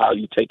about how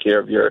you take care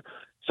of your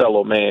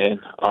fellow man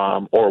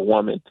or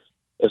woman.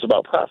 It's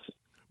about profit.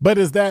 But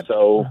is that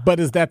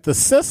the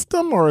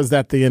system, or is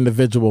that the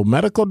individual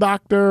medical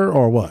doctor,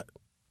 or what?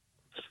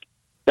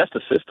 That's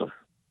the system.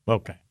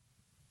 Okay.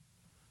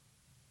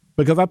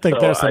 Because I think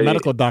there's some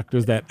medical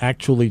doctors that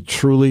actually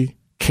truly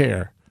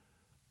care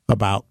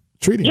about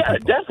treating people. Yeah,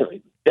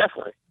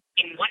 definitely.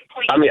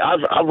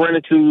 I've run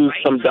into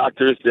some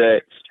doctors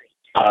that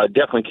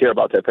definitely care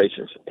about their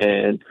patients,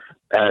 and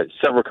had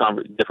several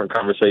different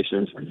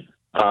conversations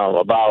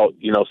about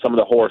some of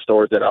the horror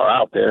stories that are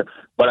out there.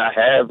 But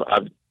I've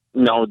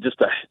just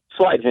a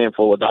slight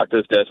handful of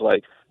doctors that's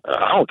like,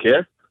 I don't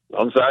care.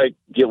 I'm sorry,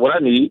 I get what I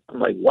need. I'm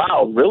like,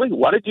 wow, really?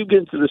 Why did you get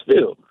into this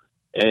field?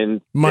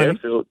 And they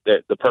feel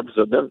that the purpose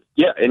of them,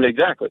 and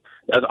exactly.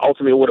 That's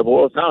ultimately what it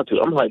boils down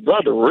to. I'm like,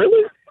 brother,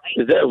 really?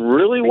 Is that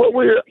really what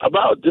we're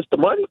about? Just the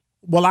money?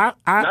 Well, I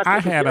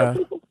had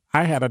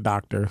a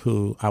doctor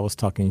who I was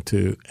talking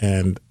to,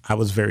 and I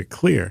was very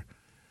clear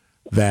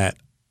that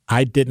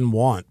I didn't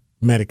want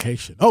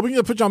medication. Oh, we need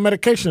to put you on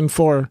medication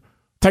for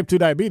type 2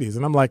 diabetes.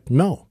 And I'm like,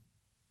 no.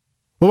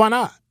 Well, why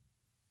not?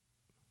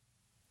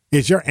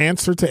 Is your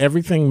answer to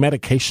everything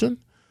medication?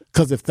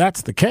 Because if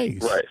that's the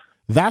case,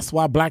 that's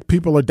why Black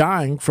people are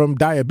dying from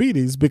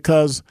diabetes,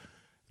 because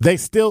they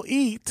still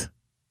eat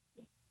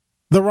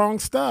the wrong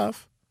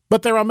stuff,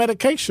 but they're on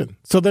medication.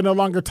 So they're no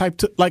longer type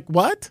 2. Like,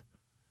 what?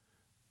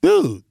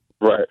 Dude.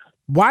 Right.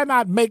 Why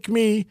not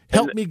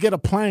help me get a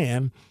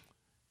plan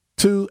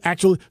to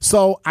actually.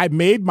 So I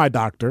made my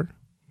doctor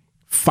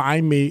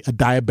find me a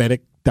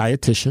diabetic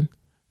dietitian,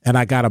 and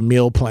I got a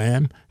meal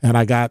plan, and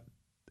I got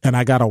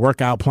a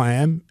workout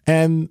plan,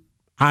 and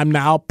I'm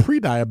now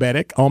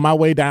pre-diabetic on my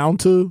way down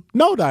to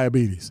no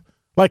diabetes.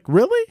 Like,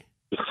 really?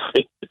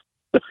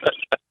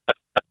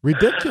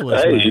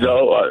 Ridiculous. Hey, man.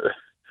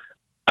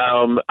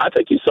 I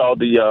think you saw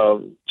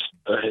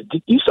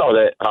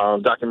that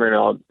documentary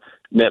on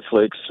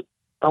Netflix.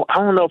 I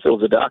don't know if it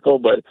was a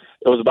doco, but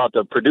it was about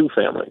the Purdue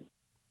family.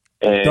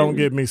 And, don't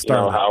get me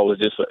started. How it was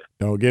just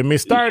don't get me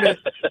started.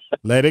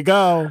 Let it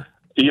go.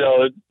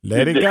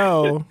 Let it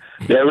go.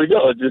 There we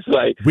go. Just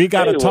like we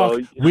got to talk.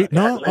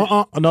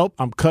 Nope.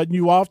 I'm cutting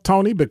you off,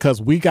 Tony,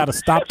 because we got to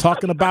stop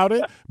talking about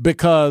it,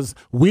 because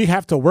we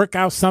have to work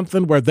out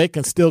something where they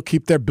can still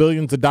keep their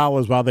billions of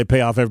dollars while they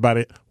pay off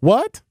everybody.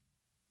 What?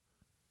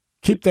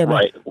 Keep their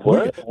money.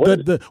 What?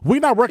 We're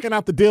not working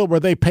out the deal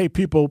where they pay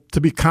people to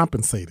be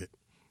compensated.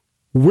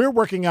 We're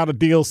working out a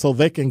deal so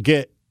they can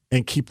get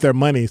and keep their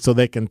money so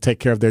they can take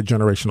care of their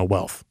generational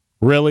wealth.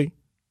 Really?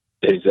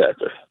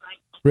 Exactly.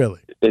 Really?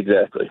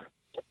 Exactly.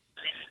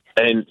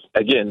 And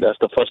again, that's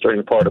the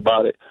frustrating part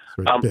about it.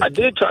 I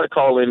did try to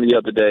call in the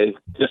other day,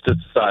 just as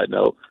a side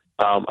note,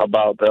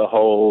 about the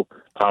whole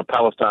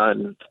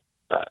Palestine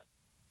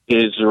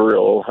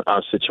Israel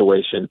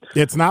situation.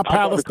 It's not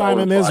Palestine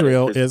and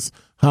Israel. It's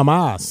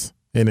Hamas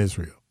in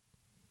Israel.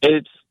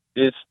 It's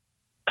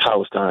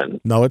Palestine.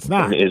 No, it's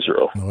not. In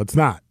Israel. No, it's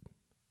not.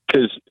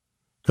 Because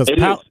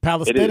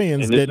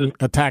Palestinians didn't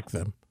attack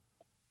them.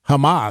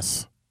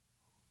 Hamas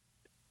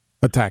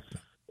attacked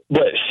them.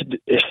 But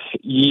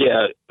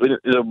yeah,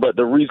 but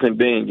the reason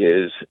being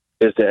is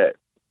that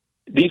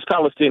these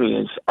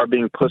Palestinians are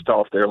being pushed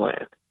off their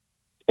land,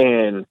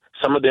 and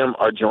some of them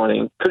are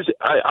joining. Because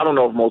I don't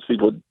know if most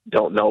people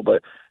don't know,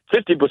 but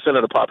 50%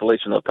 of the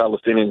population of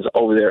Palestinians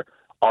over there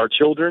are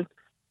children.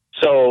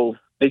 So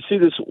they see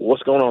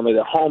what's going on with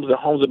their homes. Their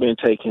homes are being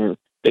taken.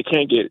 They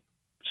can't get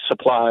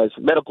supplies,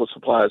 medical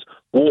supplies,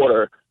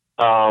 water,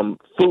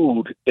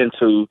 food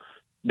into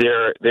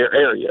their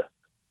area.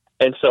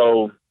 And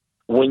so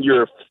when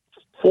you're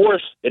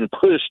forced and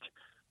pushed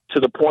to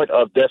the point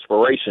of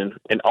desperation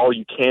and all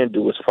you can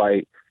do is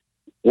fight,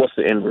 what's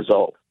the end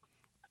result?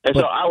 And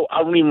so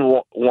I don't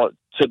even want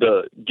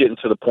to get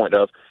into the point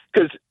of,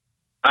 because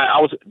I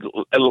was,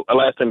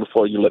 last thing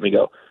before you let me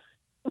go,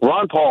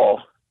 Ron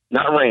Paul,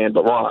 not Rand,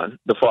 but Ron,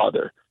 the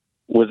father,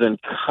 was in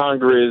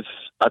Congress.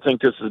 I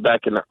think this is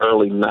back in the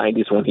early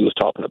 90s when he was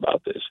talking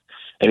about this.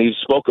 And he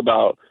spoke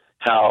about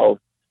how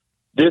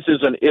this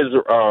is an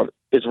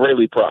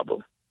Israeli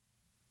problem.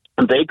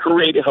 They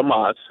created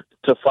Hamas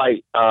to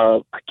fight.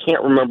 I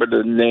can't remember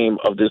the name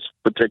of this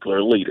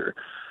particular leader.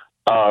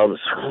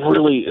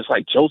 It's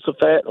like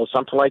Josephat or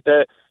something like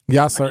that.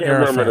 Yasser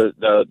Arafat.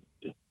 Remember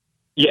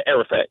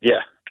Arafat.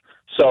 Yeah.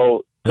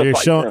 So you're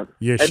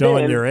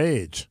showing your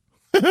age,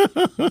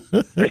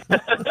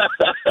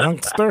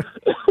 youngster.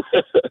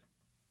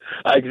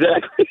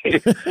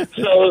 Exactly.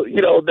 So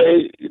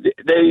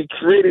they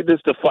created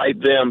this to fight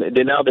them, and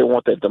then now they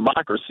want that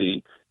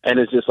democracy. And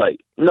it's just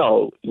like,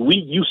 no,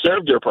 you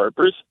served your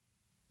purpose.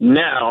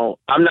 Now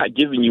I'm not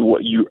giving you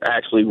what you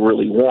actually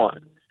really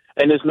want.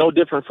 And it's no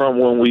different from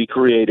when we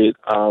created,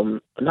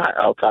 not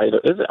Al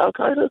Qaeda. Is it Al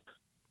Qaeda?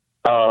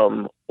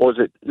 Or is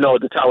it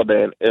the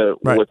Taliban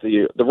right. with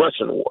the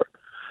Russian war?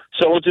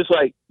 So it's just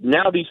like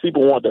now these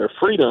people want their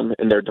freedom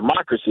and their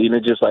democracy, and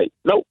it's just like,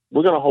 nope,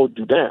 we're going to hold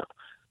you down.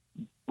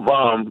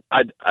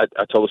 I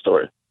told a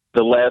story.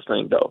 The last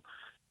thing though.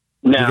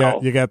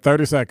 Now you got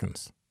 30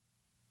 seconds.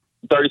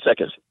 30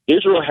 seconds.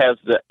 Israel has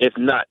if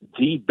not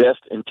the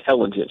best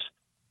intelligence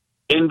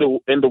in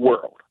the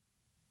world.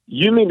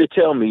 You mean to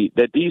tell me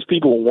that these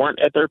people weren't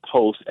at their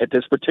posts at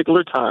this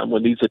particular time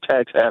when these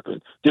attacks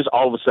happened? Just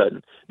all of a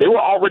sudden, they were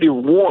already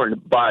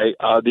warned by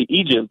the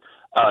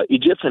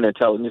Egyptian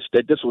intelligence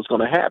that this was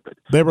going to happen.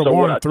 They were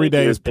warned 3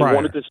 days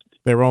prior.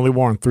 They were only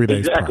warned 3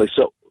 days prior.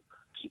 Exactly.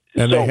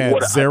 They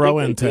had zero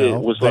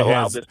intel.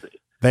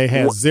 They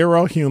had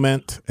zero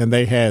human, and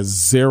they had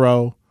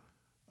zero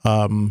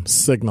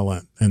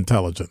signal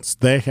intelligence.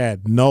 They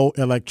had no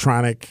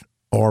electronic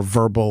or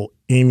verbal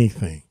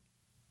anything.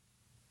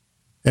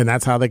 And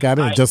that's how they got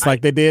in, just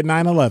like they did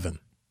 9/11.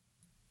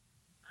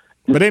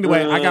 But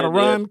anyway, I got to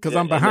run because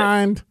I'm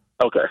behind.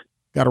 Okay.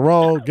 Got to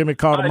roll. Give me a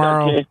call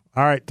tomorrow.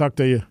 All right. Talk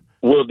to you.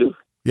 Will do.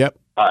 Yep.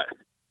 All right.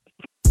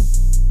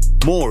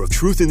 More of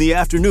Truth in the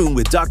Afternoon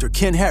with Dr.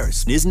 Ken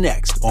Harris is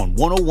next on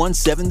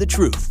 1017 The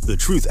Truth, The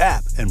Truth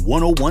app, and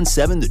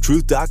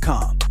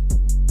 1017thetruth.com.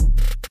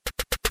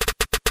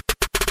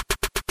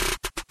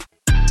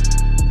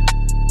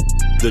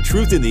 The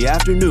Truth in the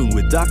Afternoon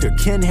with Dr.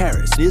 Ken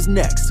Harris is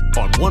next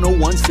on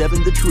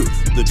 1017 The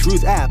Truth, The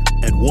Truth app,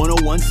 and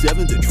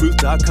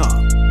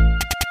 1017thetruth.com.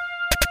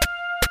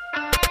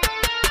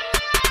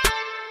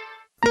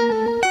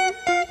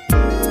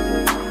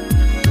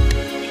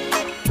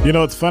 You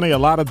know, it's funny. A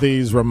lot of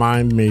these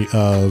remind me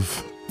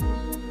of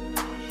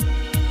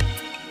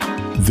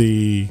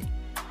the,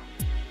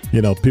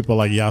 people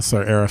like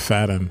Yasser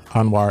Arafat and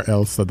Anwar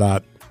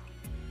el-Sadat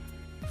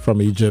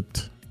from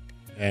Egypt,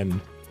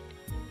 and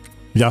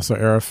Yasser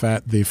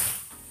Arafat, the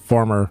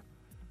former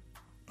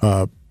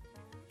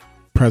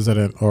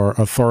president or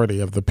authority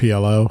of the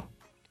PLO.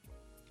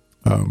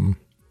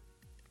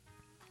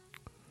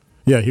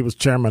 He was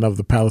chairman of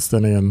the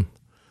Palestine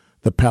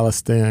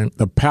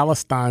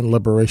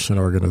Liberation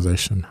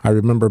Organization. I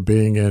remember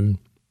being in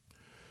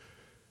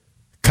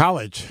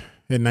college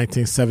in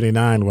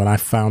 1979 when I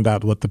found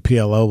out what the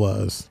PLO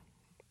was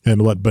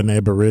and what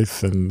B'nai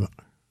B'rith and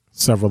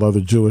several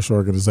other Jewish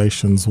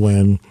organizations,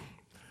 when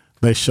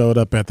they showed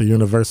up at the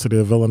University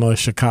of Illinois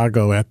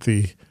Chicago at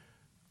the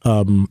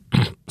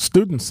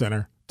Student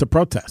Center to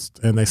protest,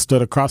 and they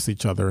stood across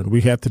each other, and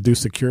we had to do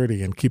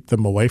security and keep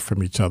them away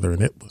from each other.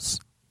 And it was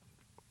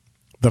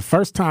the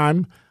first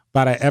time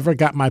that I ever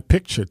got my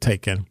picture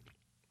taken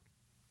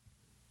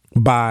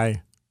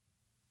by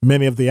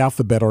many of the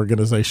alphabet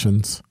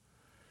organizations.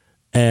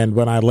 And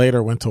when I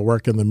later went to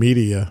work in the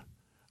media,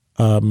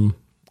 or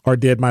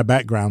did my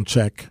background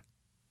check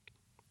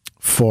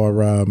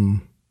for,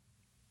 I'm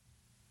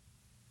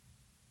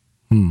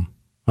going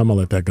to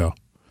let that go.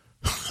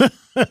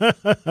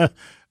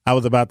 I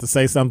was about to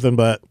say something,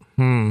 but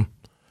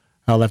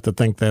I'll have to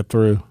think that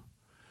through.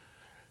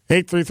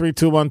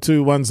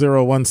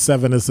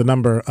 833-212-1017 is the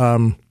number.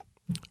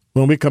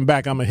 When we come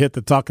back, I'm going to hit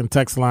the talking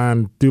text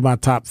line, do my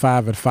top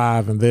 5 at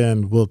 5, and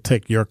then we'll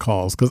take your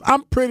calls. Because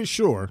I'm pretty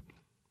sure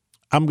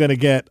I'm going to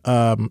get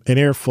an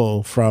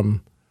earful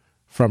from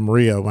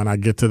Rhea when I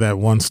get to that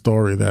one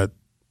story, that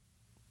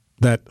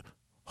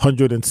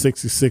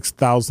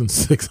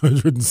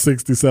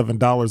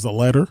 $166,667 a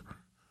letter.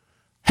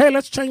 Hey,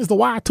 let's change the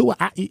Y to an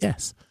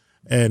IES.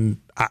 And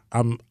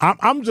I'm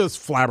just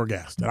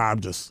flabbergasted.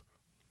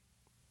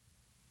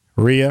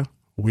 Rhea,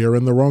 we are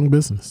in the wrong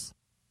business.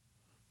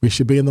 We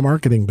should be in the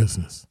marketing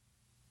business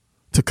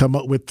to come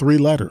up with 3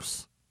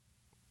 letters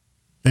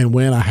and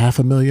win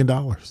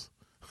 $500,000.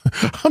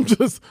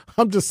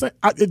 I'm just saying,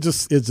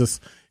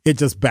 it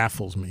just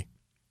baffles me.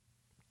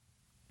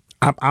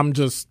 I'm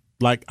just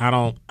like, I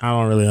don't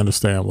really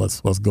understand what's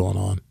going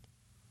on.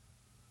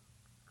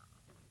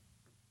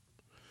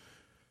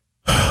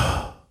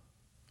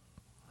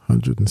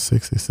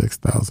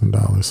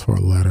 $166,000 for a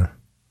letter.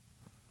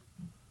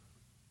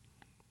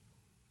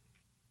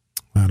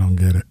 I don't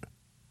get it.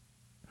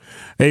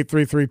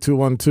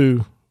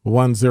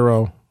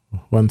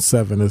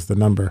 833-212-1017 is the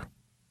number.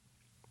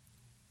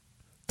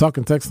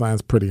 Talking text line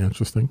is pretty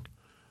interesting.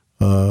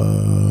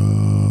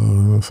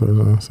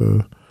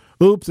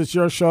 Oops, it's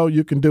your show.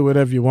 You can do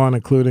whatever you want,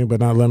 including but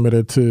not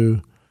limited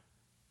to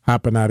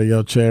hopping out of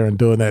your chair and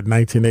doing that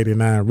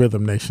 1989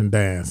 Rhythm Nation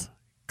dance.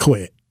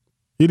 Quit.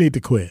 You need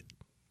to quit.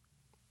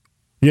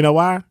 You know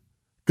why?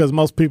 Because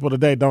most people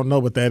today don't know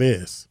what that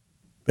is.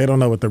 They don't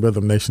know what the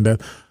Rhythm Nation does.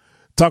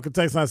 Talking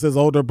text line says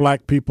older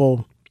black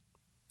people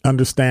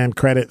understand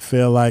credit,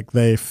 feel like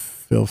they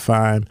feel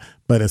fine,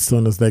 but as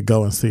soon as they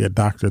go and see a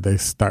doctor, they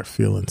start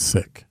feeling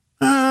sick.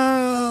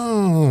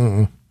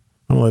 I'm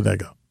going to let that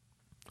go.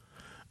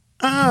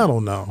 I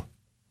don't know.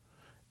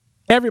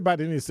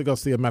 Everybody needs to go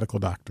see a medical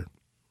doctor.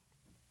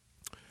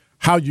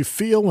 How you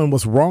feel and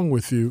what's wrong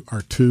with you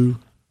are two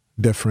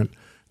different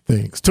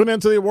things. Tune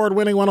into the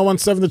award-winning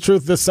 1017 The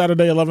Truth this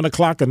Saturday, 11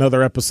 o'clock,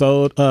 another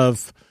episode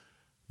of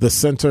the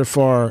Center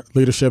for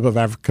Leadership of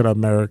African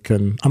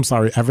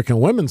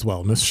Women's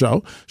Wellness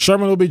show.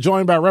 Sherman will be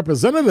joined by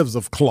representatives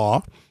of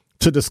CLAW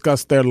to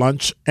discuss their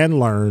lunch and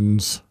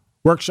learns,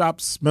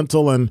 workshops,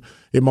 mental and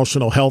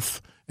emotional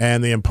health,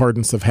 and the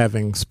importance of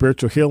having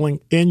spiritual healing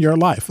in your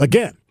life.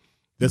 Again,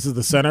 this is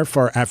the Center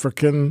for Leadership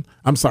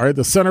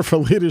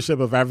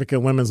of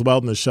African Women's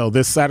Wellness show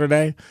this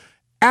Saturday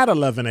at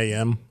 11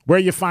 a.m., where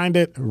you find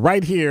it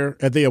right here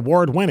at the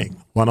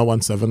award-winning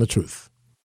 1017 The Truth.